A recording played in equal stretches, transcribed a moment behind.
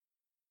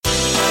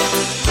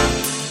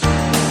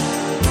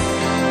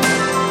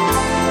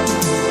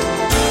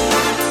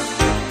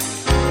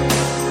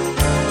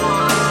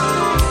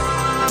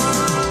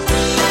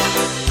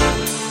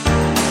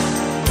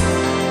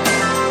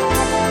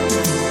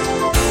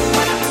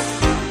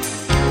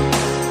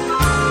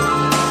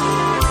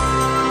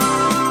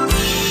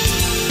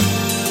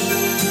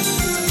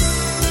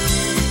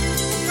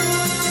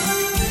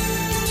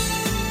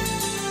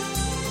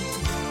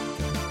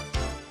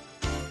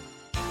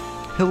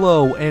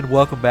Hello and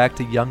welcome back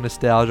to Young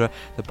Nostalgia,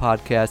 the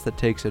podcast that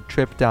takes a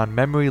trip down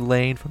memory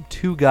lane from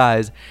two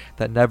guys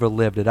that never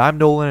lived it. I'm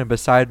Nolan and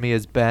beside me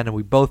is Ben, and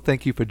we both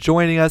thank you for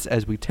joining us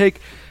as we talk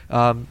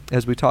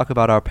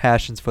about our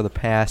passions for the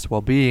past while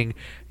being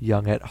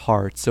young at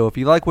heart. So if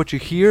you like what you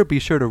hear, be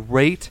sure to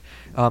rate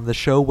the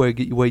show where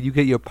you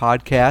get your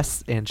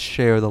podcasts and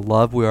share the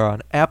love. We are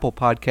on Apple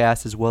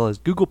Podcasts as well as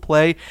Google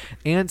Play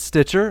and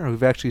Stitcher, and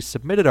we've actually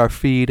submitted our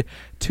feed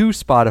to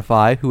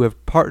Spotify, who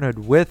have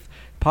partnered with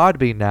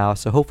Podbean now,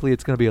 so hopefully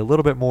it's going to be a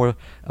little bit more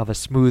of a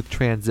smooth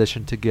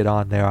transition to get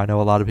on there. I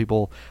know a lot of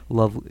people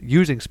love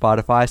using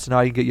Spotify, so now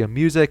you can get your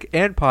music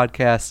and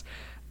podcasts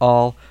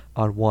all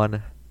on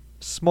one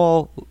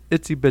small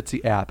itsy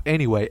bitsy app.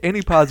 Anyway,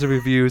 any positive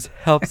reviews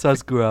helps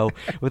us grow.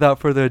 Without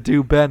further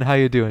ado, Ben, how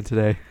you doing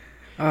today?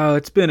 Oh,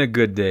 it's been a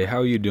good day.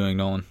 How are you doing,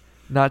 Nolan?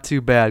 Not too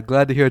bad.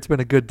 Glad to hear it's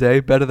been a good day.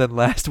 Better than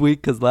last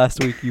week, because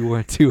last week you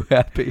weren't too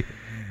happy.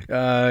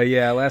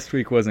 Yeah, last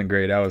week wasn't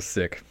great. I was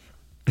sick.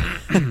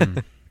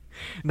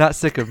 Not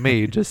sick of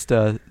me, just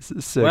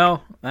sick.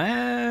 Well,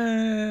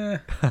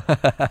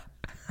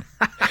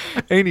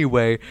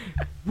 Anyway,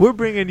 we're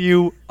bringing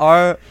you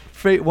one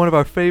of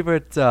our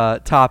favorite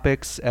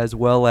topics, as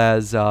well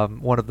as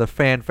one of the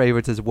fan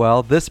favorites as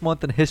well, this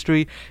month in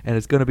history, and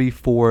it's going to be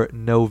for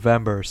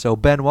November. So,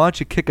 Ben, why don't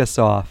you kick us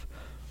off?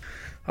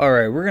 All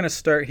right, we're going to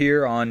start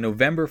here on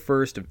November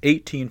 1st of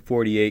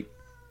 1848.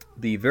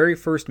 The very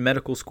first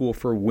medical school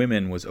for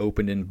women was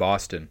opened in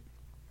Boston.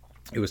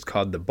 It was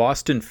called the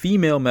Boston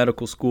Female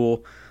Medical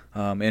School,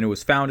 and it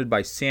was founded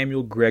by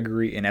Samuel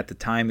Gregory, and at the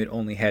time it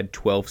only had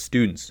 12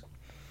 students.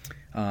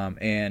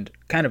 And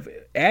kind of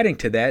adding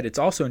to that, it's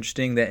also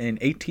interesting that in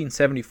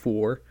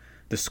 1874,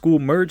 the school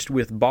merged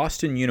with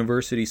Boston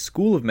University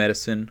School of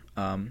Medicine,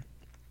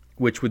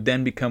 which would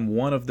then become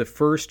one of the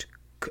first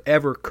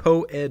ever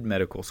co-ed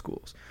medical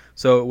schools.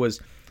 So it was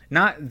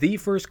not the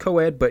first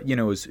co-ed, but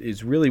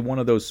is really one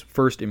of those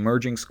first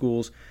emerging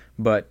schools.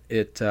 But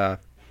it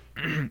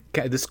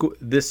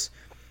this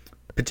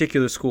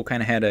particular school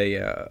kind of had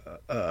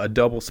a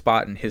double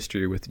spot in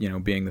history with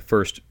being the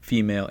first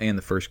female and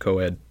the first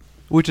co-ed,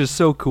 which is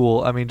so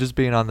cool. I mean, just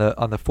being on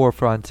the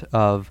forefront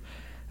of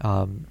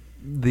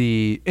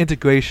the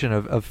integration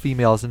of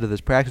females into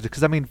this practice,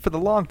 because I mean, for the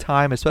long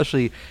time,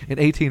 especially in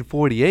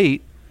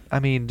 1848, I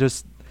mean,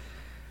 just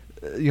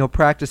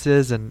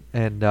practices and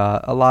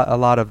a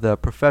lot of the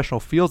professional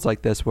fields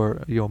like this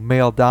were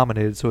male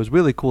dominated. So it was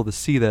really cool to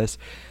see this.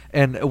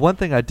 And one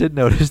thing I did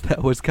notice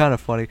that was kind of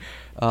funny,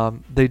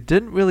 they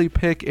didn't really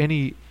pick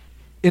any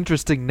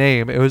interesting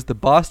name. It was the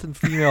Boston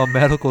Female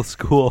Medical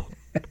School.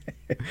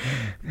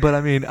 But I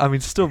mean,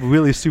 still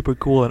really super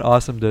cool and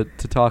awesome to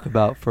talk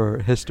about for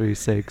history's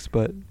sakes.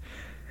 But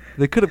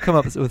they could have come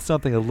up with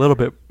something a little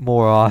bit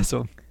more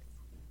awesome.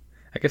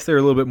 I guess they were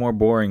a little bit more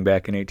boring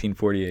back in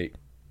 1848.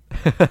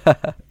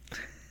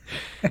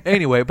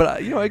 Anyway,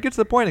 but it gets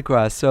the point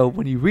across. So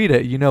when you read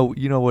it, you know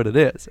what it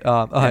is.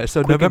 All right,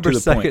 so November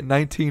 2nd,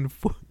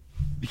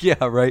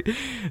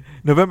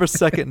 November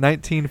 2nd,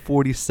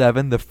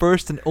 1947, the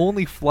first and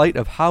only flight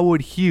of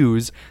Howard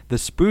Hughes, the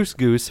Spruce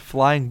Goose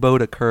flying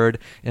boat occurred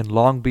in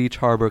Long Beach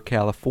Harbor,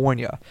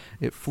 California.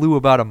 It flew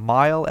about a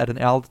mile at an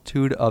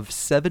altitude of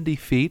 70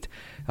 feet,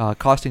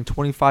 costing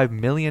 $25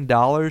 million. The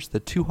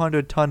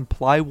 200-ton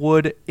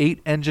plywood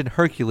 8-engine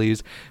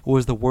Hercules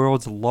was the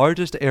world's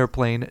largest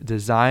airplane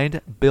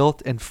designed,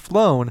 built, and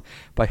flown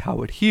by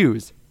Howard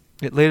Hughes.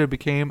 It later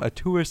became a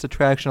tourist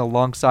attraction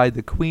alongside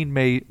the Queen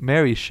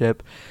Mary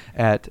ship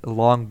at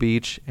Long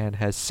Beach and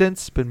has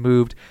since been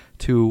moved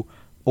to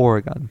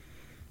Oregon.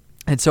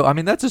 And so, I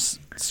mean, that's just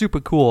super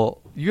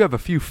cool. You have a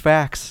few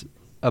facts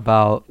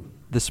about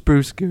the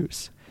Spruce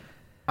Goose.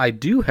 I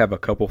do have a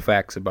couple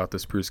facts about the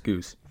Spruce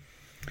Goose.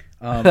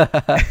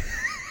 It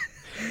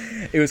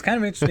was kind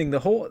of interesting. The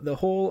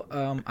whole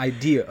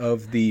idea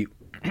of the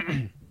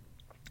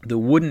the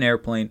wooden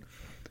airplane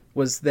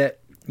was that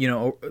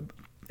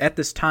at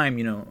this time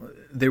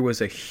there was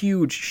a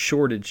huge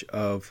shortage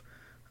of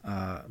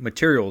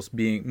materials,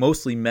 being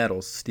mostly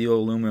metals, steel,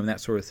 aluminum,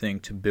 that sort of thing,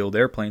 to build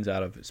airplanes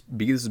out of. This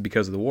is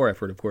because of the war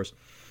effort, of course,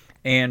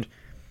 and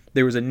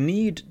there was a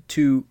need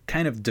to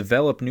kind of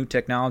develop new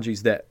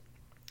technologies that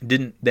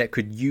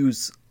could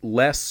use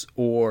less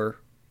or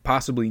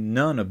possibly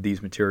none of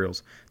these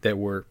materials that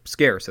were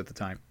scarce at the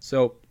time.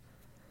 So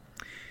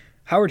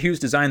Howard Hughes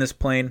designed this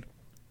plane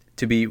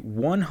to be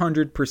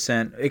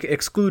 100%,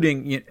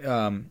 excluding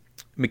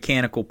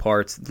mechanical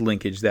parts,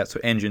 linkage,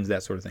 engines,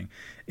 that sort of thing.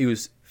 It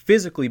was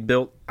physically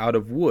built out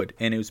of wood,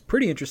 and it was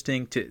pretty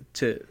interesting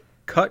to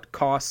cut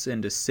costs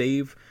and to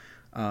save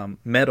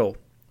metal,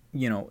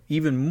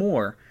 even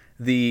more.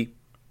 The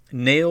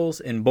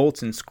nails and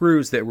bolts and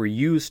screws that were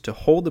used to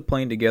hold the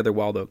plane together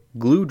while the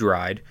glue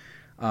dried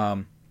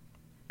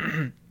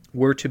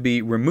were to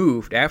be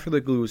removed after the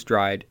glue was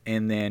dried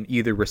and then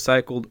either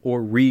recycled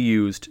or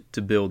reused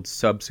to build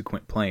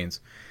subsequent planes.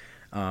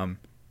 And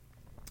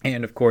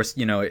of course,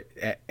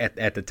 at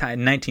the time,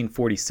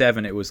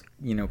 1947, it was,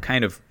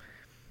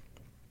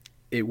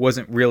 it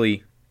wasn't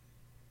really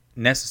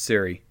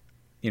necessary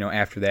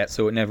after that,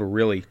 so it never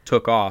really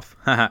took off.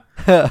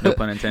 No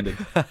pun intended.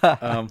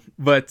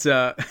 But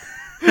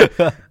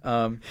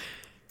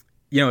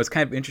it's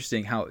kind of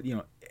interesting how,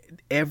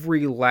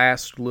 every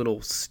last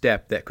little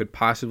step that could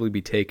possibly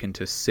be taken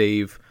to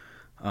save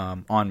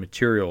on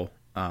material,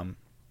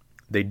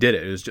 they did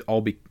it. It was just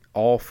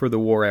all for the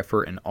war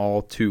effort, and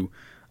all to,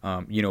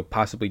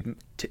 possibly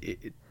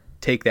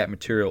take that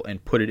material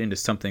and put it into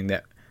something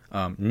that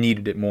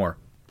needed it more.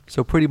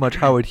 So pretty much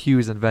Howard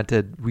Hughes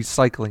invented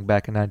recycling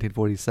back in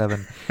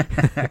 1947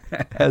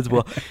 as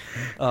well.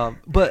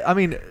 But, I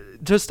mean,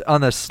 just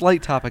on the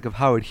slight topic of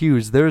Howard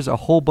Hughes, there's a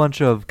whole bunch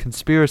of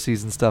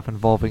conspiracies and stuff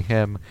involving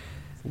him,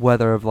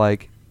 whether of,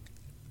 like,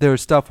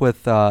 there's stuff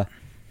with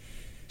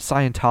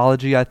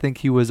Scientology I think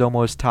he was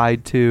almost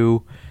tied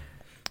to.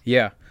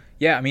 Yeah.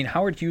 I mean,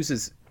 Howard Hughes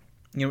is,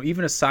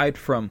 even aside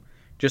from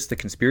just the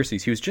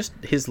conspiracies,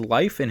 his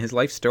life and his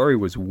life story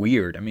was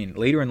weird. I mean,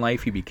 later in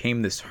life, he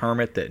became this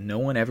hermit that no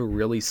one ever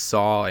really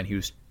saw, and he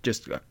was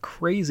just a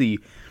crazy.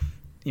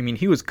 I mean,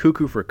 he was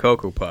cuckoo for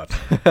Cocoa Puffs.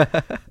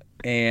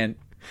 And,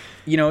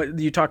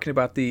 you're talking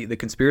about the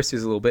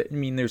conspiracies a little bit. I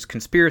mean, there's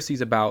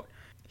conspiracies about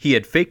he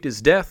had faked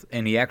his death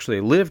and he actually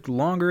lived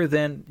longer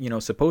than,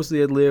 supposedly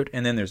had lived.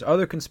 And then there's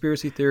other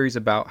conspiracy theories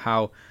about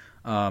how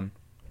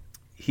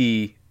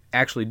he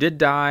actually did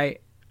die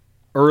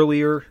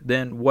earlier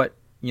than what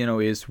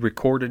is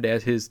recorded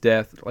as his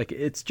death. Like,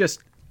 it's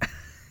just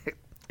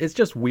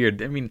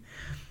weird. I mean,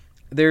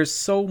 there's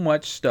so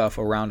much stuff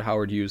around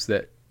Howard Hughes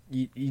that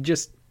I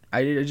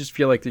just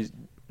feel like there's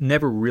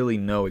never really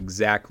know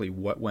exactly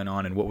what went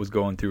on and what was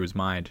going through his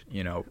mind,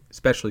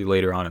 especially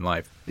later on in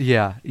life.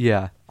 Yeah.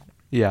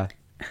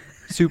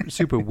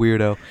 Super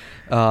weirdo.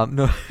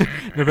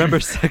 November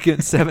 2nd,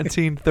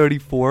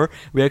 1734,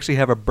 we actually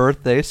have a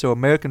birthday. So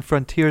American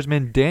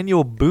frontiersman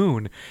Daniel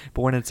Boone,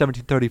 born in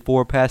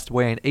 1734, passed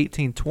away in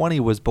 1820,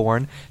 was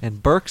born in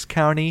Berks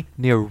County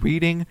near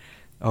Reading,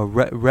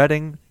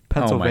 Reading,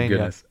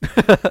 Pennsylvania. Oh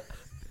my goodness.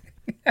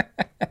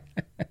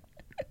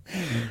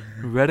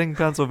 Reading,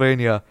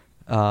 Pennsylvania.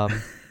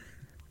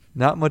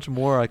 Not much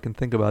more I can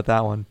think about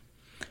that one.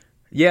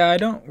 Yeah, I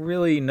don't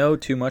really know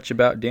too much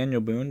about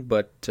Daniel Boone,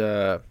 but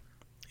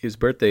his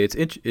birthday,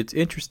 it's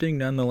interesting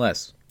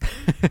nonetheless.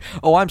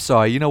 Oh, I'm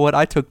sorry. You know what?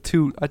 I took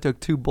two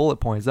bullet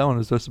points. That one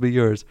was supposed to be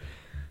yours.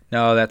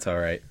 No, that's all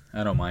right.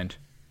 I don't mind.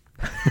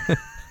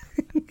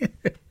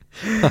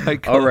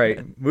 All right,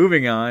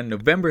 moving on.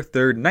 November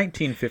 3rd,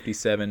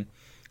 1957,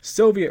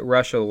 Soviet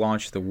Russia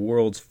launched the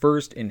world's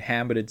first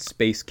inhabited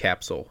space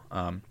capsule,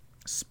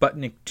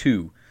 Sputnik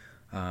 2,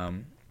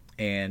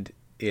 and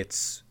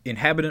its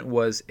inhabitant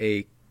was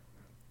a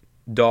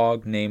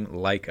dog named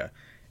Laika.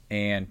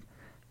 And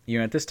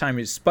at this time,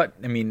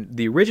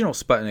 the original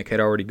Sputnik had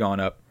already gone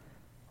up,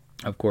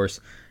 of course,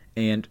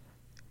 and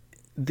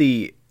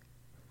the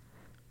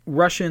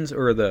Russians,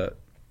 or the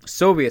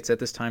Soviets at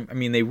this time, I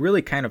mean, they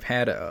really kind of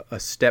had a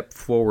step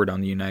forward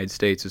on the United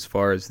States as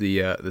far as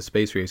the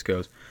space race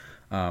goes.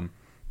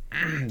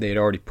 They had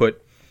already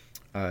put,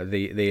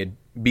 they had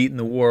beaten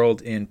the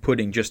world in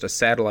putting just a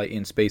satellite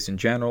in space in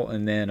general,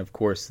 and then, of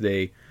course,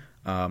 they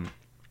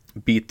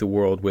beat the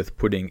world with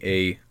putting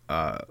a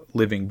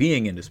living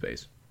being into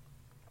space.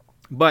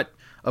 But,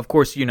 of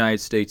course, the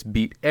United States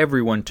beat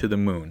everyone to the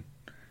moon.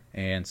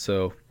 And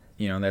so,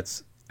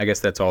 I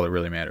guess that's all that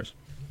really matters.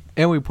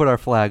 And we put our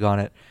flag on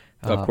it.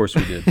 Of course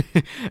we did.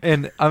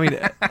 And, I mean,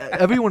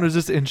 everyone was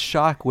just in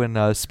shock when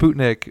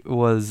Sputnik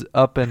was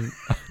up and...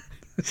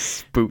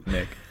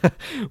 Sputnik.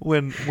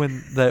 when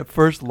that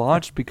first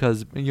launched,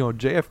 because,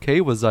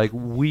 JFK was like,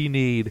 we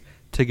need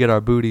to get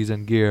our booties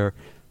in gear,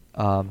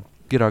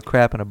 get our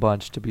crap in a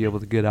bunch to be able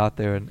to get out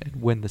there and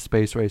win the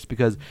space race.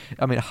 Because,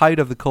 I mean, height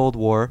of the Cold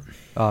War,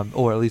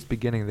 or at least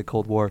beginning of the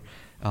Cold War,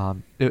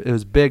 it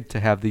was big to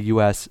have the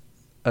U.S.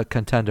 a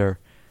contender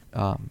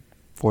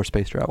for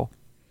space travel.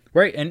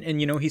 Right, and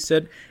he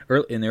said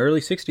in the early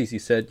 60s, he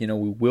said,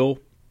 we'll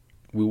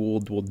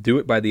do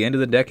it by the end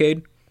of the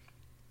decade,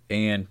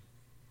 and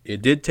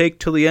it did take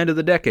till the end of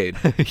the decade,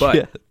 but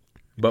Yeah.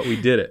 but we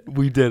did it.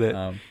 We did it.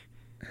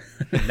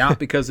 Not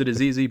because it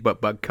is easy, but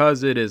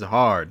because it is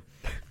hard.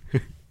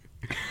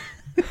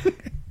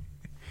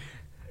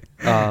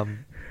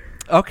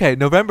 Okay,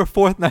 November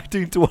 4th,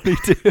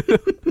 1922.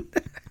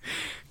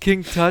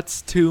 King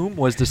Tut's tomb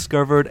was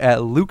discovered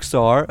at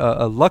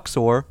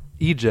Luxor,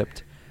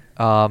 Egypt,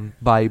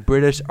 by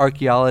British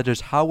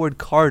archaeologist Howard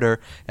Carter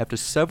after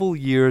several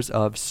years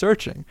of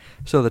searching.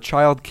 So the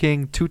child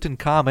king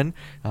Tutankhamun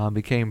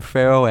became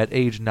pharaoh at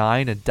age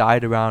 9 and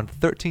died around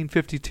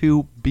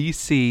 1352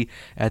 BC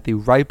at the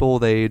ripe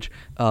old age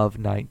of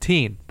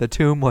 19. The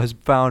tomb was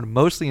found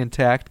mostly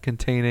intact,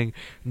 containing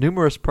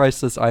numerous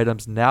priceless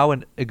items now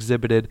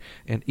exhibited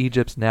in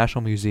Egypt's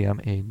National Museum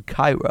in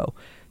Cairo.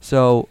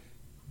 So,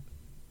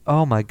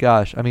 oh my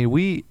gosh. I mean,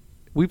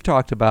 we've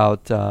talked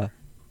about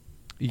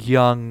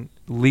young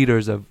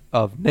leaders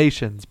of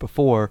nations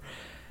before,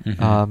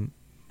 Mm-hmm.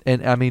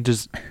 and I mean,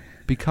 just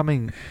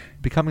becoming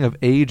of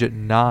age at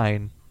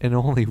 9 and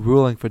only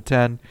ruling for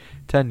 10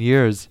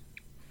 years.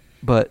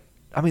 But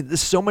I mean,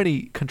 there's so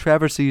many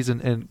controversies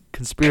and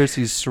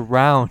conspiracies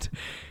surround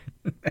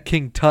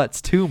King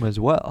Tut's tomb as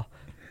well.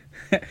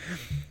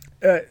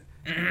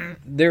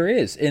 There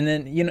is, and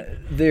then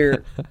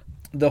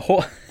the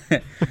whole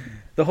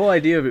the whole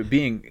idea of it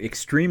being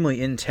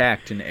extremely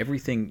intact and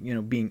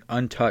everything being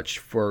untouched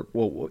for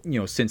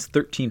since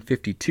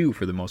 1352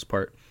 for the most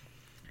part.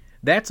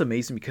 That's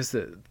amazing because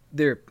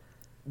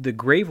the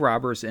grave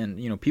robbers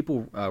and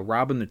people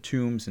robbing the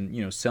tombs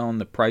and selling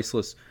the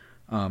priceless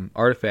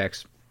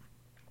artifacts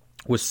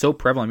was so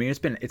prevalent. I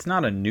mean, it's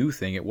not a new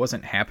thing. It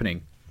wasn't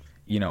happening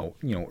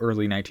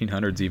early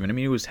 1900s even. I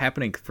mean, it was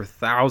happening for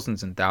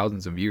thousands and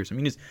thousands of years. I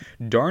mean, it's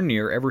darn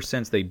near ever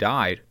since they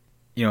died,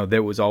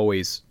 it was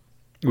always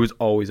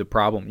a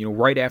problem.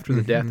 Right after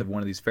the death of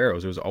one of these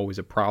pharaohs, there was always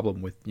a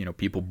problem with,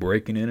 people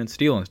breaking in and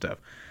stealing stuff.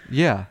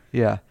 Yeah,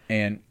 yeah.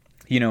 And,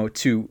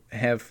 to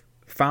have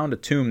found a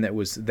tomb that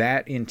was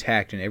that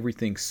intact and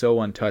everything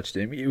so untouched,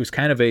 I mean, it was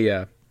kind of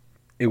it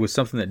was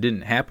something that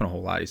didn't happen a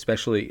whole lot,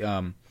 especially,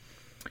 in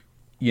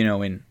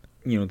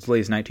as late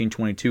as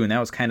 1922, and that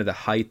was kind of the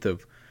height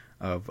of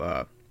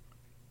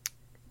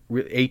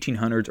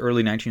 1800s,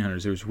 early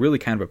 1900s. There was really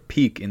kind of a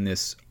peak in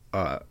this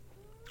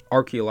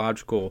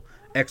archaeological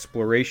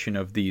exploration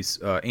of these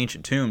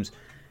ancient tombs,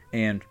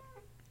 and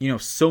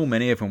so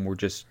many of them were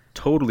just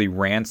totally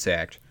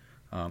ransacked,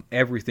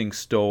 everything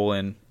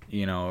stolen.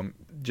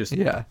 Just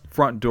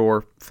front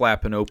door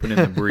flapping open in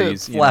the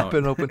breeze,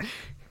 flapping open.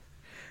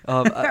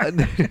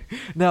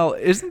 Now,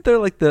 isn't there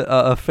like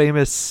a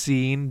famous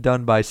scene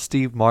done by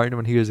Steve Martin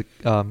when he was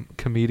a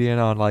comedian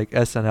on like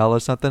SNL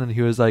or something, and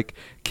he was like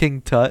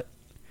King Tut?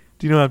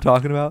 Do you know what I'm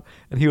talking about?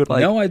 And he would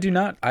like no, I do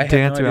not. I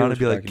dance around and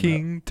be like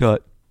King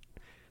Tut,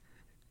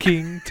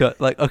 King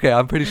Tut. Like, okay,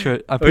 I'm pretty sure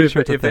it's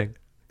a thing.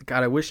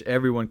 God, I wish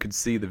everyone could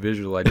see the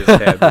visual I just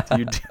had with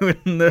you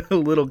doing the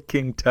little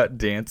King Tut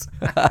dance.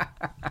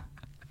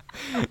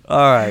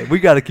 All right, we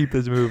got to keep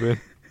this moving.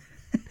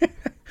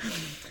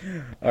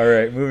 All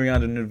right, moving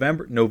on to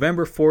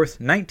November 4th,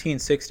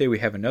 1960, we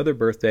have another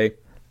birthday.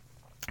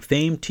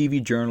 Famed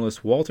TV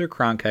journalist Walter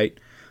Cronkite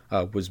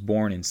was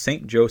born in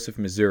St. Joseph,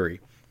 Missouri.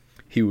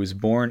 He was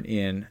born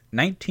in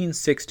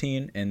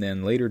 1916 and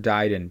then later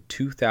died in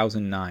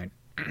 2009.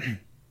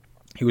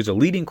 He was a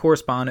leading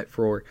correspondent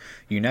for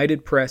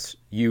United Press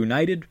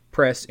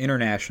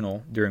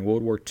International during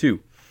World War II.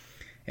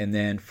 And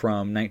then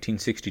from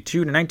 1962 to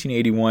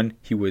 1981,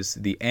 he was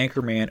the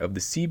anchorman of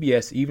the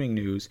CBS Evening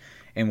News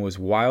and was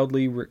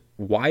widely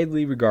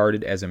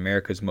regarded as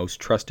America's most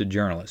trusted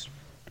journalist.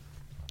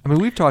 I mean,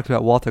 we've talked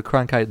about Walter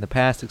Cronkite in the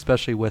past,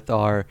 especially with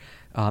our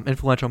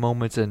influential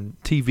moments in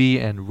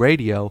TV and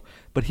radio,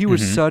 but he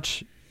was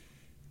such...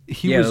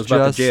 He was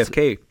about the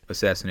JFK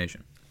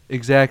assassination.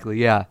 Exactly,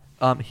 yeah.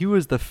 He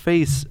was the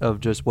face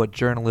of just what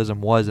journalism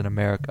was in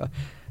America.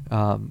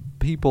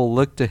 People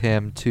looked to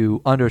him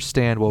to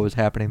understand what was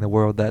happening in the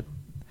world that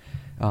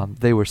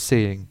they were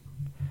seeing.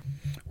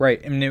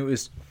 Right. I mean, it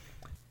was,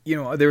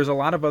 there was a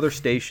lot of other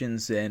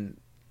stations and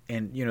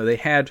they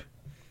had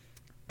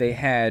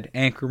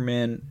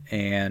anchormen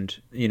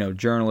and,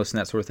 journalists and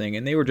that sort of thing.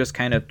 And they were just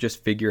kind of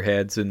just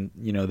figureheads and,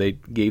 they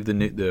gave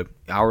the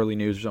hourly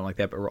news or something like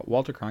that. But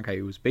Walter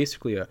Cronkite was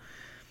basically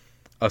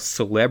a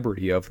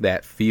celebrity of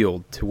that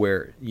field to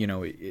where,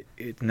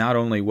 it not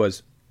only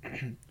was...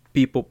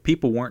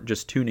 People weren't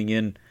just tuning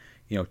in,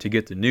 to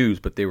get the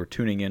news, but they were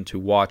tuning in to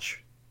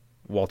watch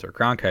Walter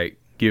Cronkite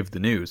give the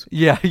news.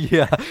 Yeah.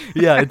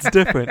 It's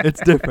different.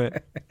 It's different.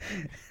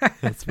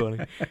 That's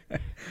funny.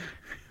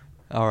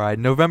 All right.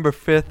 November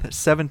 5th,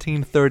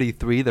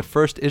 1733, the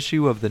first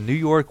issue of the New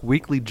York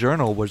Weekly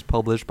Journal was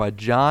published by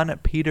John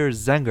Peter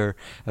Zenger,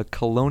 a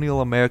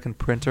colonial American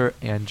printer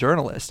and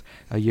journalist.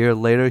 A year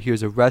later, he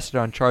was arrested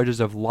on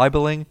charges of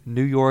libeling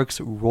New York's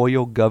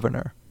royal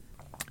governor.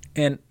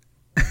 And...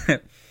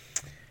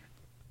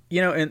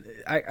 and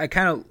I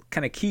kind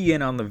of key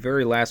in on the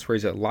very last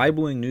phrase, that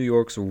libeling New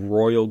York's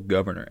royal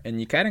governor. And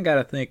you kind of got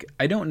to think,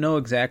 I don't know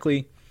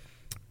exactly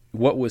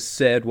what was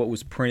said, what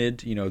was printed,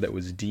 that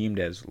was deemed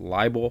as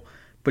libel.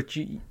 But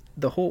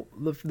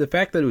the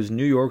fact that it was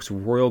New York's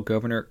royal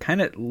governor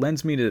kind of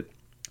lends me to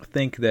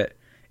think that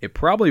it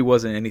probably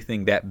wasn't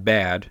anything that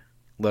bad,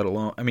 let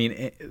alone, I mean,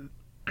 it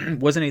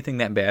wasn't anything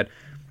that bad,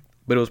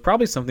 but it was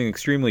probably something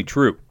extremely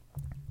true.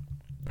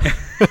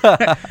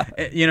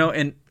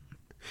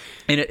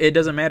 And it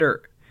doesn't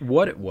matter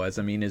what it was.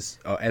 I mean, as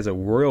a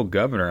royal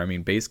governor, I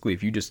mean, basically,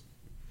 if you just,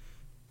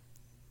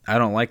 I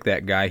don't like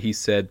that guy, he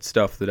said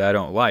stuff that I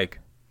don't like.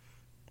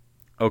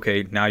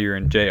 Okay, now you're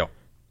in jail.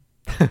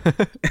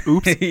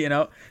 Oops.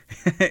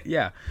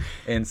 Yeah.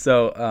 And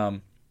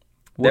so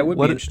that would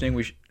be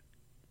interesting.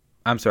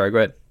 I'm sorry, go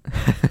ahead.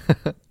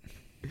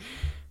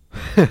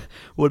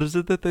 What is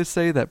it that they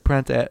say that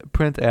print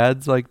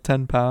adds like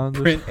 10 pounds?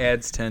 Print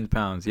adds 10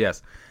 pounds.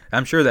 Yes,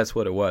 I'm sure that's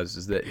what it was.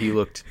 Is that he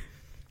looked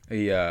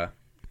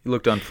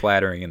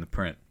unflattering in the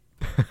print.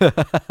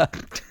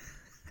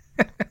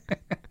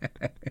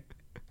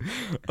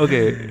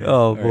 Okay.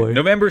 Oh boy. Right.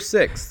 November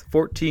 6th,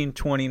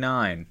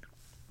 1429.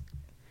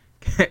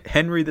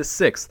 Henry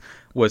VI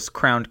was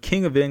crowned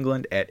King of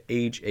England at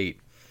age 8.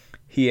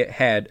 He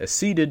had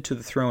acceded to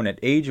the throne at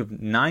age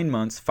of 9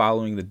 months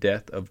following the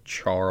death of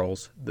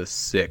Charles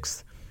VI.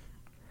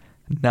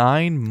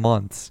 9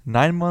 months.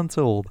 9 months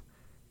old.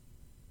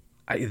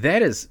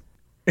 That is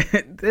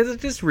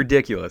just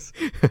ridiculous.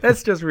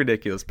 That's just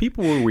ridiculous.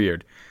 People were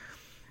weird.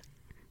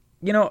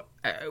 You know,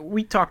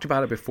 we talked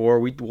about it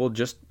before.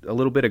 Just a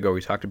little bit ago,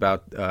 we talked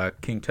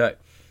about King Tut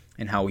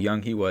and how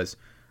young he was.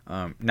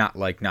 Not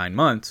like 9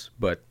 months,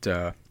 but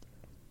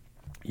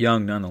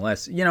young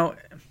nonetheless. You know,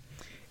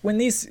 when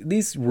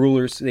these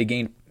rulers, they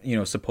gained,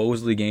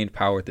 supposedly gained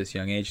power at this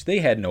young age, they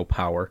had no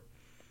power.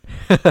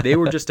 They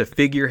were just a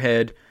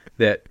figurehead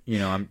that,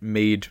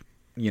 made,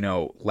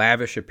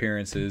 lavish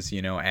appearances,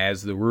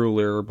 as the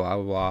ruler, blah,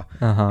 blah,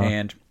 blah. Uh-huh.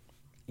 And,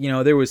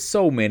 there was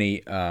so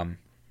many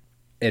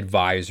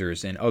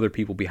advisors and other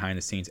people behind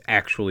the scenes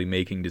actually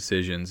making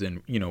decisions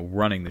and,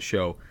 running the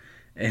show.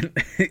 And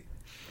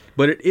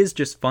but it is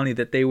just funny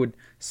that they would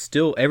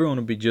everyone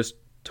would be just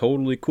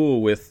totally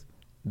cool with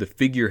the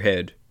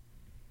figurehead,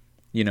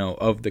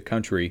 of the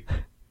country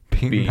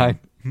being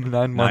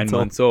 9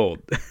 months old.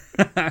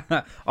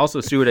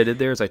 Also, see what I did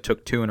there is I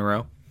took 2 in a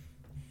row.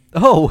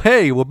 Oh,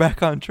 hey, we're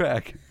back on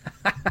track.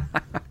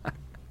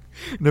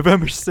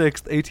 November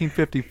 6th,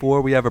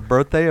 1854, we have a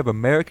birthday of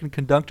American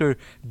conductor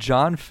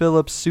John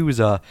Philip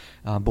Sousa.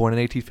 Born in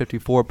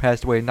 1854,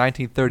 passed away in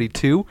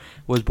 1932.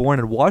 Was born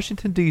in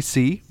Washington,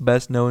 D.C.,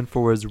 best known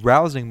for his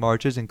rousing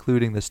marches,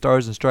 including the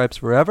Stars and Stripes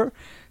Forever,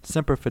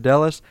 Semper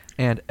Fidelis,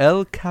 and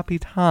El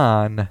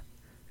Capitan.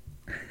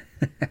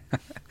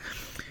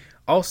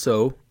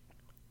 Also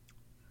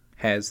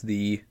has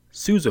the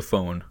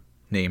sousaphone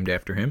named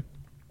after him.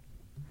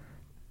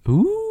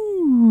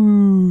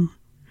 Ooh.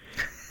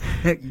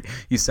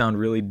 You sound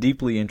really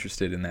deeply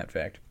interested in that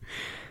fact.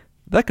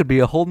 That could be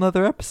a whole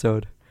nother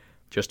episode.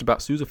 Just about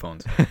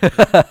sousaphones.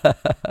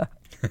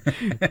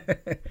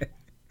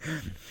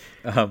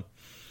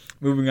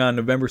 Moving on,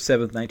 November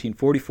 7th,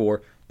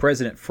 1944,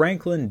 President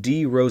Franklin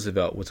D.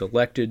 Roosevelt was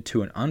elected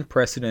to an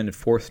unprecedented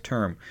 4th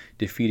term,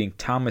 defeating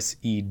Thomas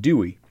E.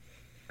 Dewey.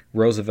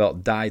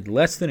 Roosevelt died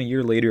less than a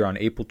year later on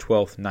April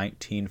 12th,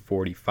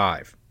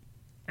 1945.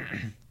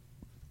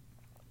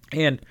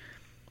 And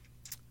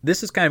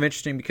this is kind of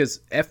interesting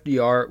because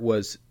FDR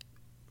was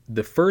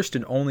the first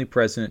and only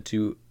president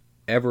to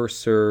ever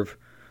serve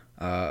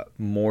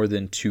more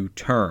than 2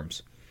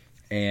 terms.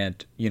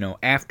 And,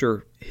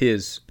 after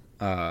his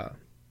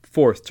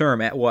 4th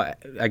term,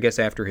 I guess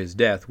after his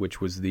death,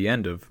 which was the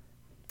end of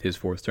his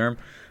 4th term,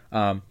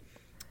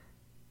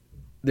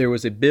 there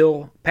was a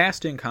bill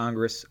passed in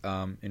Congress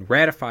and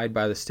ratified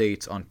by the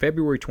states on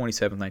February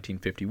 27,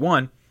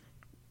 1951,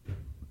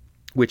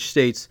 which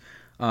states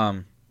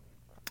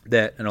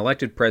that an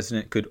elected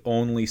president could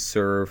only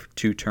serve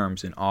 2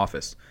 terms in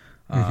office,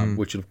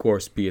 which would, of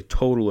course, be a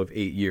total of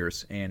 8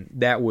 years. And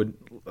that would,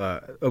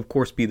 of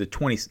course, be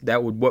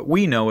what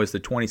we know as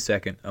the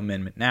 22nd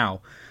Amendment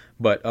now.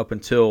 But up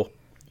until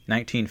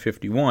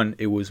 1951,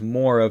 it was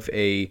more of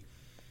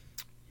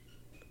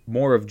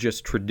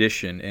just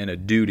tradition and a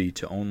duty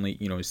to only,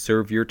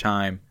 serve your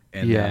time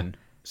and then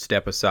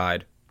step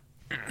aside.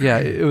 Yeah,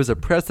 it was a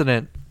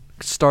precedent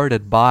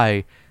started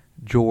by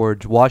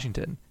George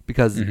Washington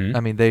because,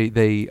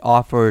 they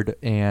offered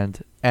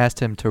and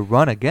asked him to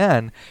run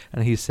again,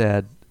 and he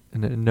said,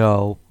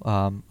 no,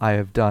 I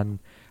have done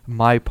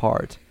my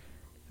part.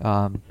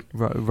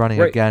 Running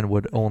again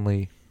would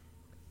only...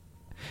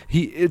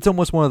 It's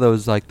almost one of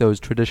those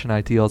tradition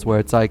ideals where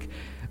it's like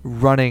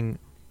running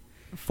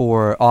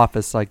for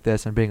office like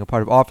this and being a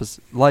part of office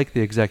like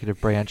the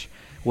executive branch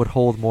would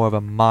hold more of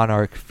a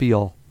monarch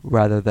feel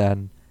rather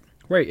than...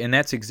 Right, and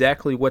that's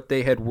exactly what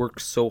they had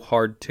worked so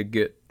hard to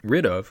get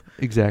rid of.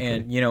 Exactly.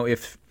 And,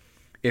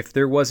 if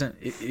there wasn't...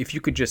 If you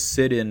could just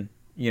sit in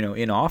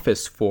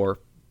office for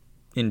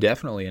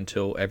indefinitely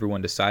until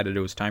everyone decided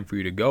it was time for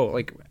you to go,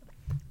 like,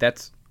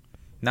 that's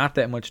not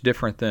that much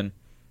different than,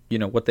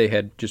 what they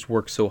had just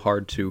worked so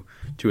hard to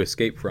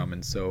escape from.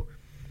 And so,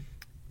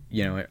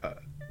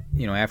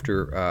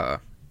 after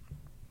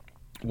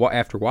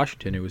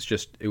Washington, it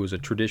was a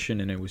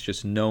tradition, and it was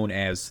just known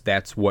as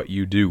that's what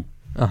you do.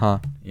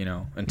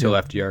 Until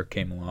FDR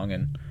came along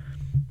and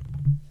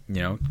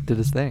did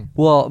his thing.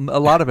 Well, a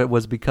lot of it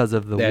was because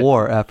of the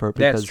war effort.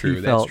 Because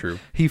that's true.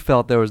 He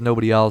felt there was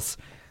nobody else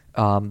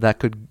that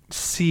could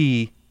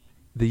see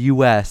the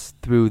U.S.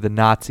 through the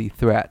Nazi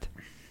threat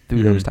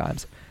through those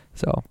times.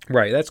 So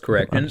right, that's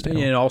correct.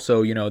 And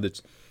also,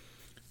 that's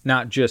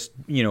not just,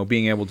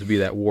 being able to be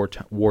that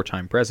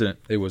wartime president.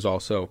 It was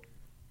also,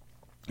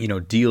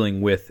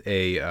 dealing with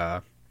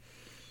an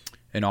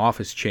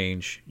office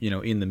change,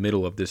 in the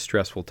middle of this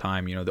stressful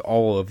time.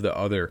 All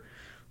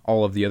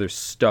of the other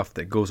stuff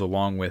that goes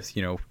along with,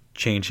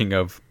 changing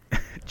of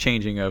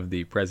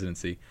the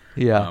presidency.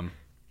 Yeah.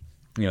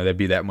 That'd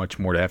be that much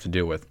more to have to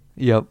deal with.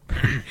 Yep.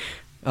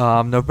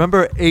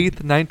 November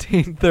 8th,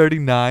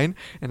 1939,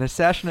 an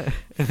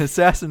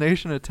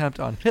assassination attempt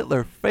on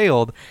Hitler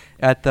failed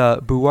at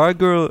the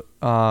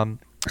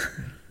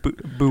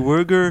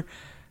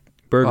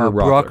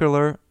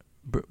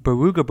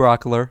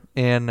Berugabrockler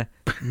in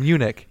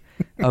Munich.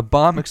 A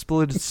bomb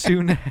exploded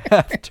soon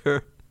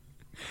after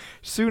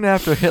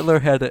Hitler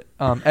had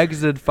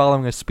exited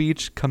following a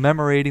speech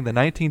commemorating the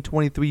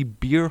 1923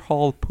 Beer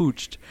Hall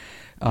Putsch.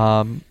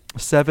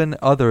 7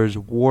 others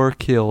were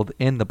killed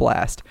in the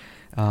blast.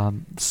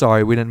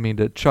 Sorry, we didn't mean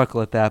to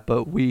chuckle at that,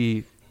 but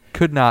we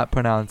could not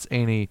pronounce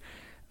any.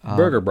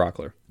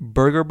 Berugabrockler.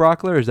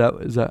 Berugabrockler? Is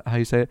that how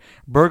you say it?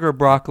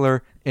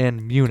 Berugabrockler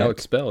in Munich. How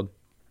it's spelled.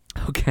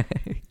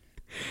 Okay.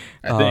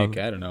 I think.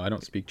 I don't know. I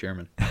don't speak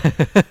German.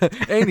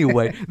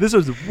 Anyway, this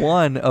was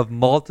one of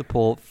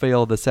multiple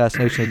failed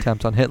assassination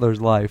attempts on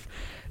Hitler's life.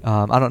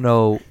 I don't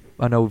know.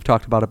 I know we've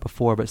talked about it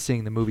before, but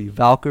seeing the movie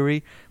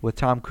Valkyrie with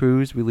Tom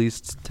Cruise,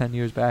 released 10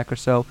 years back or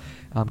so,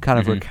 kind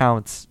of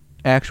recounts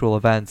actual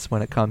events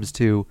when it comes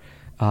to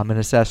an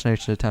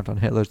assassination attempt on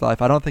Hitler's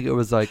life. I don't think it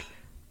was like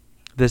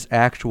this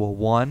actual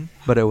one,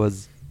 but it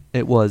was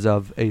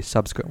of a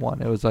subsequent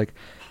one. It was like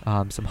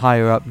some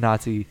higher up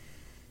Nazi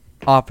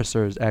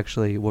officers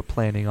actually were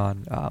planning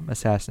on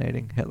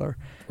assassinating Hitler.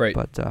 Right.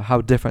 But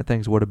how different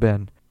things would have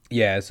been.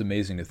 Yeah, it's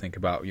amazing to think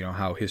about,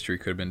 how history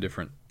could have been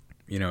different,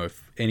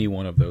 if any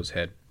one of those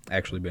had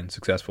actually been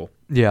successful.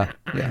 Yeah.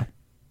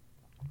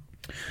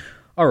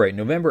 All right,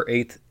 November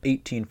 8th,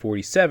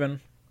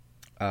 1847,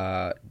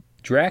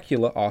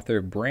 Dracula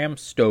author Bram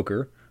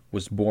Stoker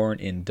was born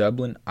in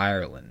Dublin,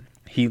 Ireland.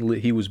 He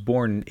was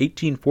born in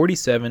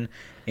 1847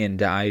 and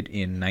died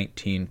in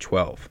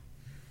 1912.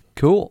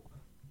 Cool.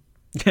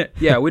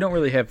 Yeah, we don't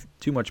really have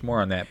too much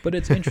more on that, but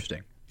it's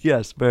interesting.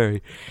 Yes,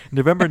 very.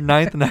 November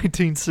 9th,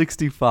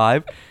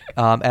 1965,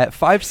 at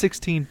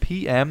 5:16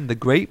 p.m., the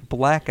Great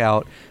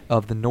Blackout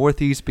of the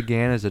Northeast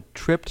began as a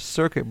tripped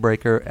circuit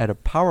breaker at a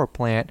power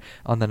plant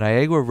on the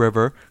Niagara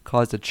River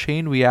caused a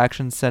chain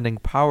reaction, sending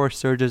power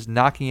surges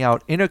knocking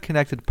out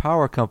interconnected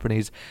power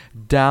companies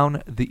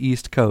down the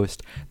East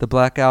Coast. The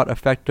blackout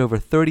affected over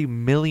 30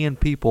 million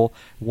people,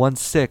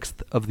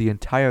 1/6 of the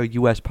entire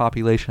U.S.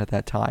 population at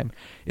that time.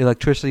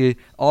 Electricity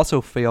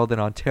also failed in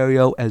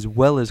Ontario as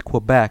well as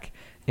Quebec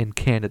in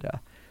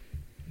Canada.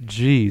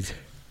 Jeez.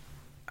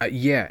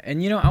 Yeah,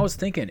 and I was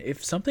thinking,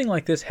 if something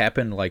like this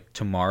happened like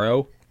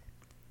tomorrow,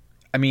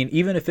 I mean,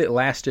 even if it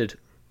lasted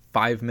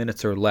 5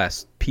 minutes or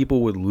less,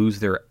 people would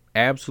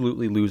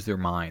absolutely lose their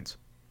minds.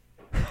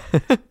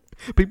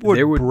 People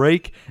would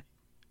break.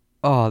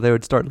 Oh, they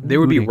would start looting.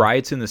 There would be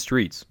riots in the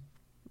streets.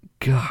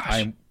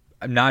 Gosh.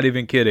 I'm not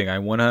even kidding.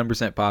 I'm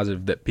 100%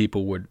 positive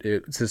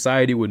that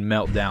society would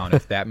melt down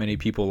if that many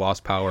people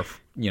lost power,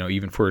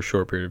 even for a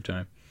short period of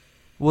time.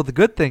 Well, the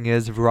good thing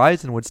is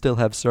Verizon would still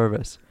have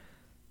service.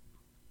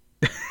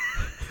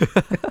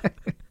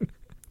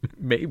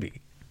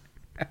 Maybe.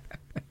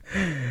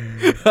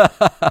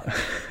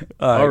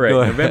 All right,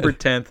 November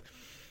 10th,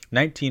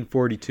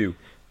 1942.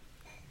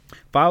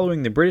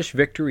 Following the British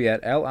victory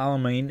at El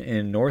Alamein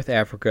in North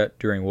Africa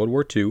during World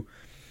War II,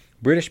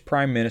 British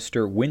Prime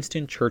Minister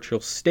Winston Churchill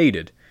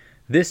stated,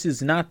 "This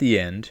is not the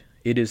end.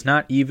 It is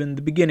not even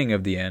the beginning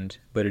of the end,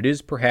 but it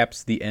is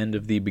perhaps the end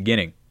of the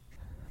beginning."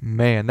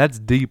 Man, that's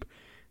deep.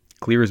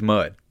 Clear as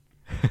mud.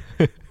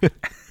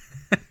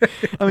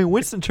 I mean,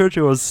 Winston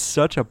Churchill was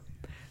such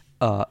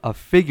a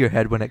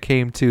figurehead when it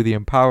came to the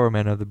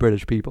empowerment of the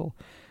British people.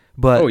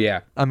 But, oh, yeah.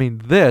 I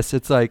mean,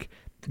 it's like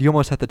you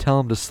almost have to tell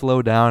him to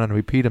slow down and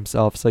repeat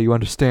himself so you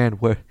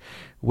understand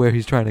where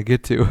he's trying to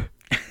get to.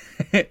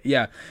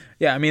 Yeah.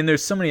 I mean,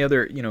 there's so many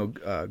other,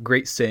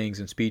 great sayings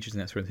and speeches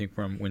and that sort of thing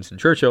from Winston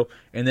Churchill.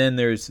 And then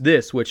there's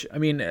this, which, I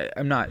mean,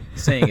 I'm not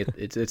saying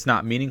it's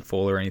not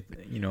meaningful or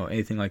anything,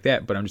 anything like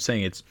that, but I'm just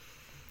saying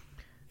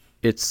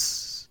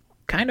it's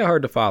kind of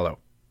hard to follow.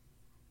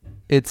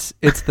 It's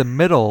the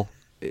middle.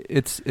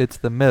 It's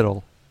the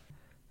middle.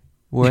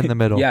 We're in the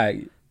middle. Yeah,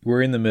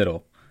 we're in the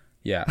middle.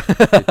 Yeah.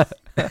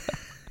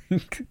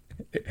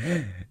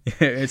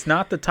 It's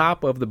not the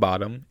top of the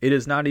bottom. It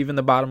is not even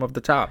the bottom of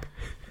the top.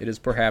 It is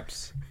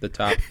perhaps the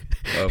top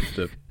of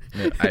the...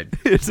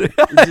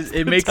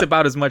 It makes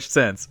about as much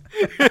sense.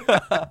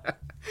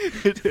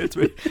 It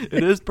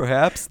is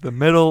perhaps the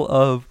middle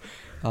of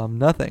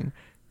nothing.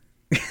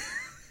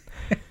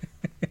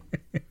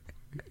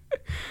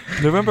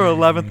 November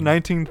 11th,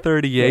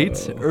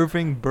 1938,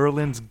 Irving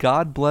Berlin's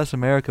God Bless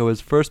America was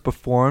first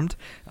performed.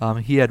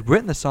 He had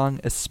written the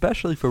song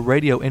especially for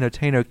radio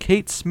entertainer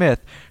Kate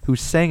Smith, who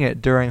sang it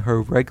during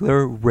her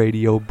regular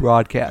radio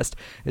broadcast.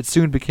 It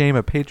soon became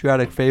a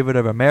patriotic favorite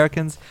of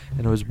Americans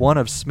and was one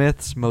of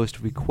Smith's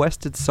most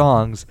requested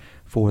songs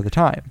for the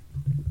time.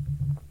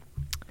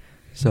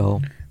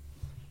 So,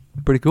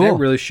 pretty cool. That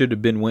really should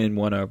have been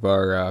one of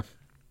our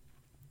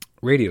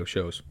radio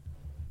shows.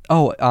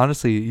 Oh,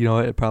 honestly,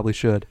 it probably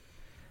should.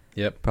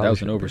 Yep, that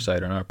was an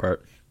oversight on our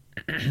part.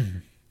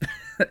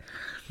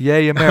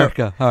 Yay,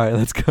 America. All right,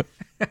 let's go.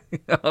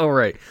 All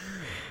right.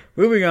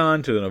 Moving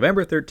on to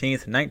November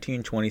 13th,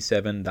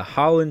 1927, the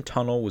Holland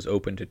Tunnel was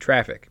opened to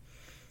traffic.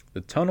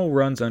 The tunnel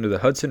runs under the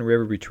Hudson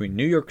River between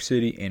New York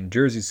City and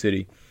Jersey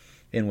City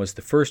and was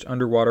the first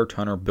underwater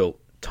tunnel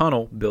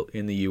built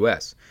in the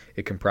U.S.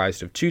 It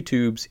comprised of 2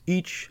 tubes,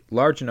 each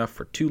large enough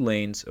for 2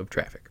 lanes of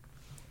traffic.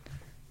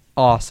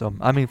 awesome.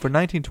 I mean, for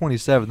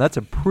 1927, that's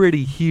a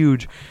pretty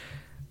huge,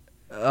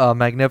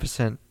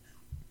 magnificent,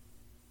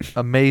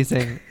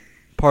 amazing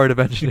part of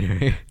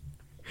engineering.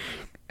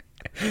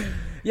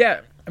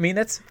 Yeah, I mean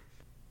that's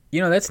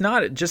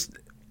not just,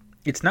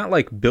 it's not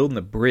like building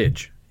a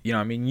bridge.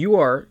 I mean, you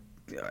are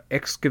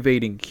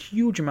excavating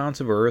huge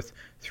amounts of earth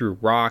through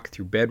rock,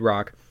 through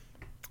bedrock,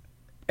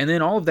 and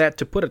then all of that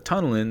to put a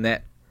tunnel in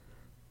that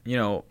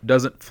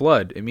doesn't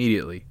flood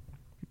immediately.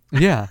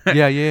 Yeah.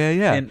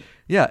 And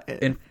Yeah.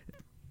 and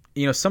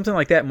something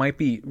like that might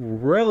be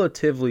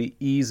relatively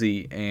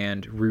easy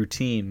and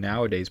routine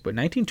nowadays, but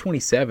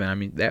 1927, I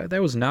mean, that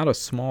was not a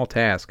small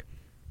task.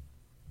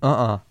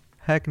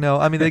 Heck no.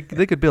 I mean, they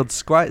could build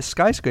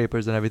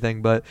skyscrapers and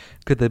everything, but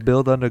could they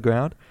build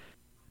underground?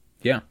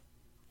 Yeah.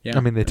 I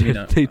mean, they did.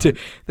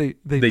 They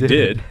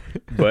did,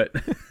 but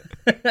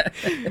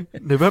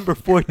November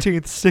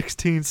 14th,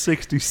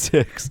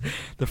 1666,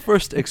 the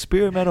first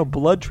experimental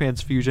blood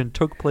transfusion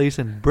took place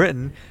in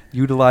Britain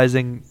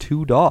utilizing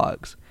 2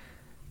 dogs.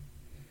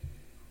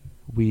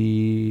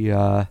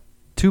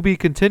 To be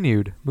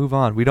continued. Move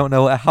on. We don't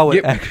know how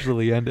it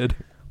actually ended.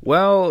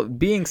 Well,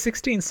 being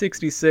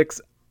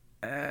 1666,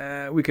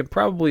 we can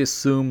probably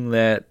assume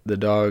that the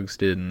dogs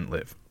didn't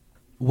live.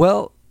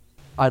 Well,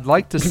 I'd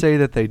like to say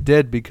that they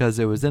did because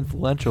it was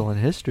influential in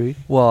history.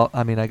 Well,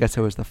 I mean, I guess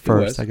it was the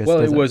first. It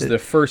was the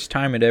first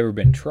time it ever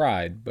been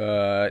tried,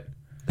 but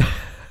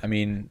I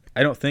mean,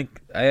 I don't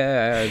think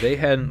they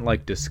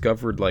hadn't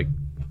discovered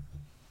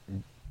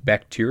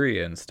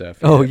bacteria and stuff.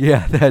 Oh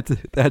yeah,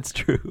 that's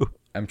true.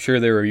 I'm sure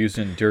they were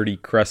using dirty,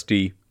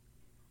 crusty,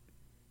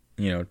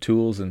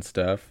 tools and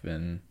stuff,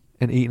 and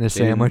eating a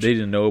sandwich. They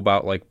didn't know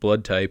about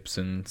blood types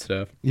and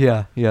stuff.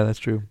 Yeah, that's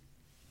true.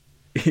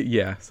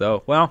 Yeah,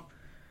 so well.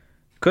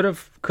 Could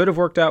have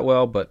worked out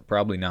well, but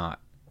probably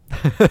not.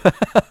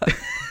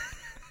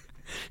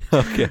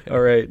 Okay. All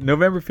right.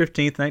 November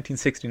 15th,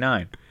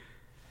 1969.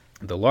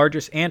 The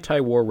largest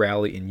anti-war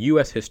rally in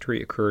U.S.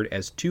 history occurred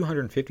as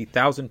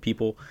 250,000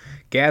 people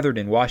gathered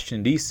in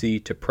Washington, D.C.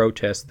 to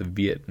protest the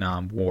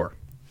Vietnam War.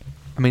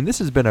 I mean, this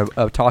has been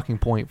a talking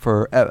point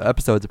for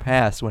episodes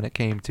past when it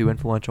came to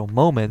influential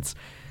moments.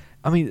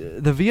 I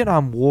mean, the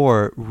Vietnam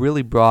War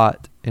really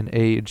brought an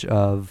age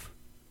of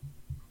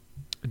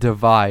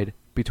divide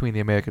between the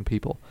American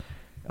people.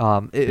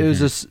 It was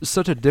just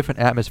such a different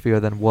atmosphere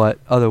than what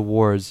other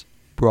wars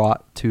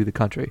brought to the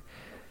country.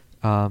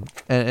 And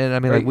I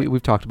mean, right.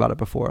 we've talked about it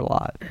before a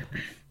lot.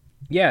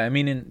 Yeah, I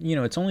mean,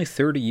 it's only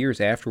 30 years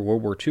after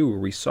World War II where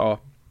we saw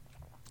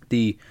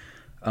the,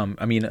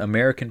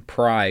 American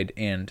pride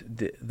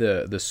and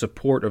the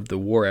support of the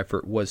war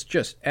effort was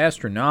just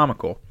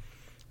astronomical.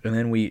 And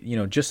then we,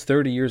 just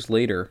 30 years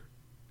later,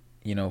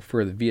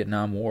 for the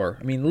Vietnam War,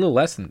 I mean, a little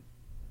less than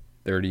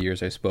 30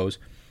 years, I suppose.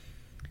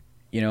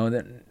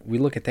 Then we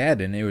look at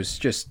that, and it was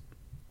just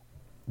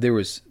there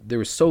was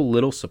so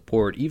little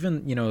support.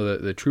 Even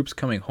the troops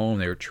coming home,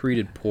 they were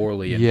treated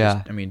poorly,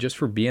 and just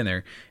for being there.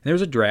 And there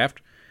was a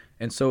draft,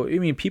 and so I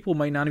mean, people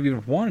might not have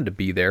even wanted to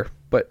be there,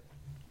 but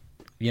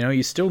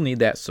you still need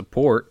that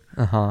support.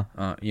 So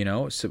I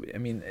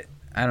mean,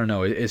 I don't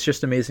know. It's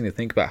just amazing to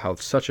think about how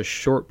such a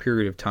short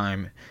period of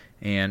time,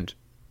 and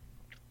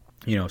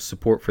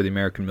support for the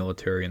American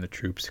military and the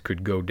troops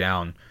could go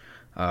down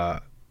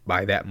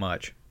by that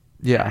much.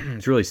 Yeah.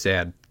 It's really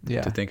sad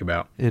to think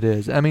about. It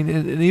is. I mean,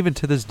 and even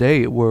to this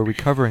day, we're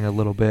recovering a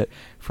little bit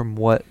from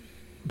what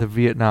the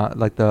Vietnam,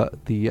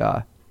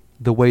 the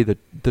way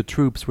the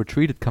troops were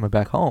treated coming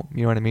back home.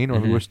 You know what I mean?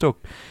 We're still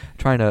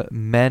trying to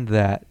mend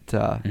that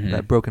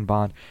that broken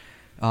bond.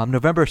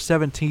 November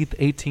 17th,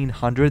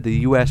 1800, the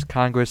U.S.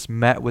 Congress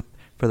met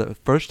for the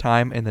first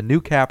time in the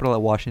new Capitol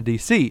at Washington,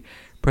 D.C.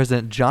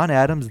 President John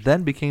Adams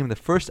then became the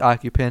first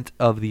occupant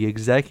of the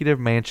Executive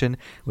Mansion,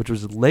 which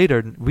was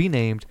later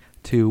renamed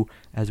to,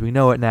 as we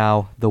know it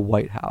now, the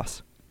White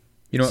House.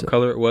 You know what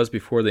color it was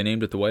before they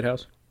named it the White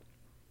House?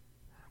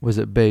 Was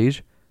it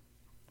beige?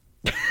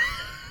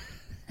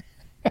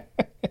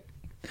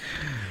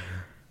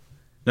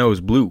 No, it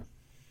was blue.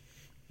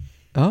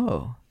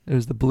 Oh, it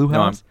was the Blue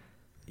House?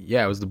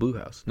 Yeah, it was the Blue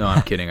House. No,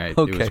 I'm kidding.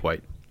 Okay. It was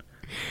white.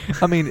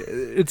 I mean,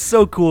 it's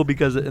so cool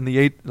because in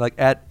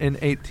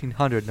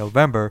 1800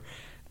 November,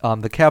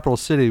 the capital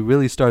city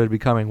really started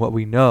becoming what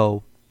we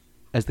know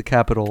as the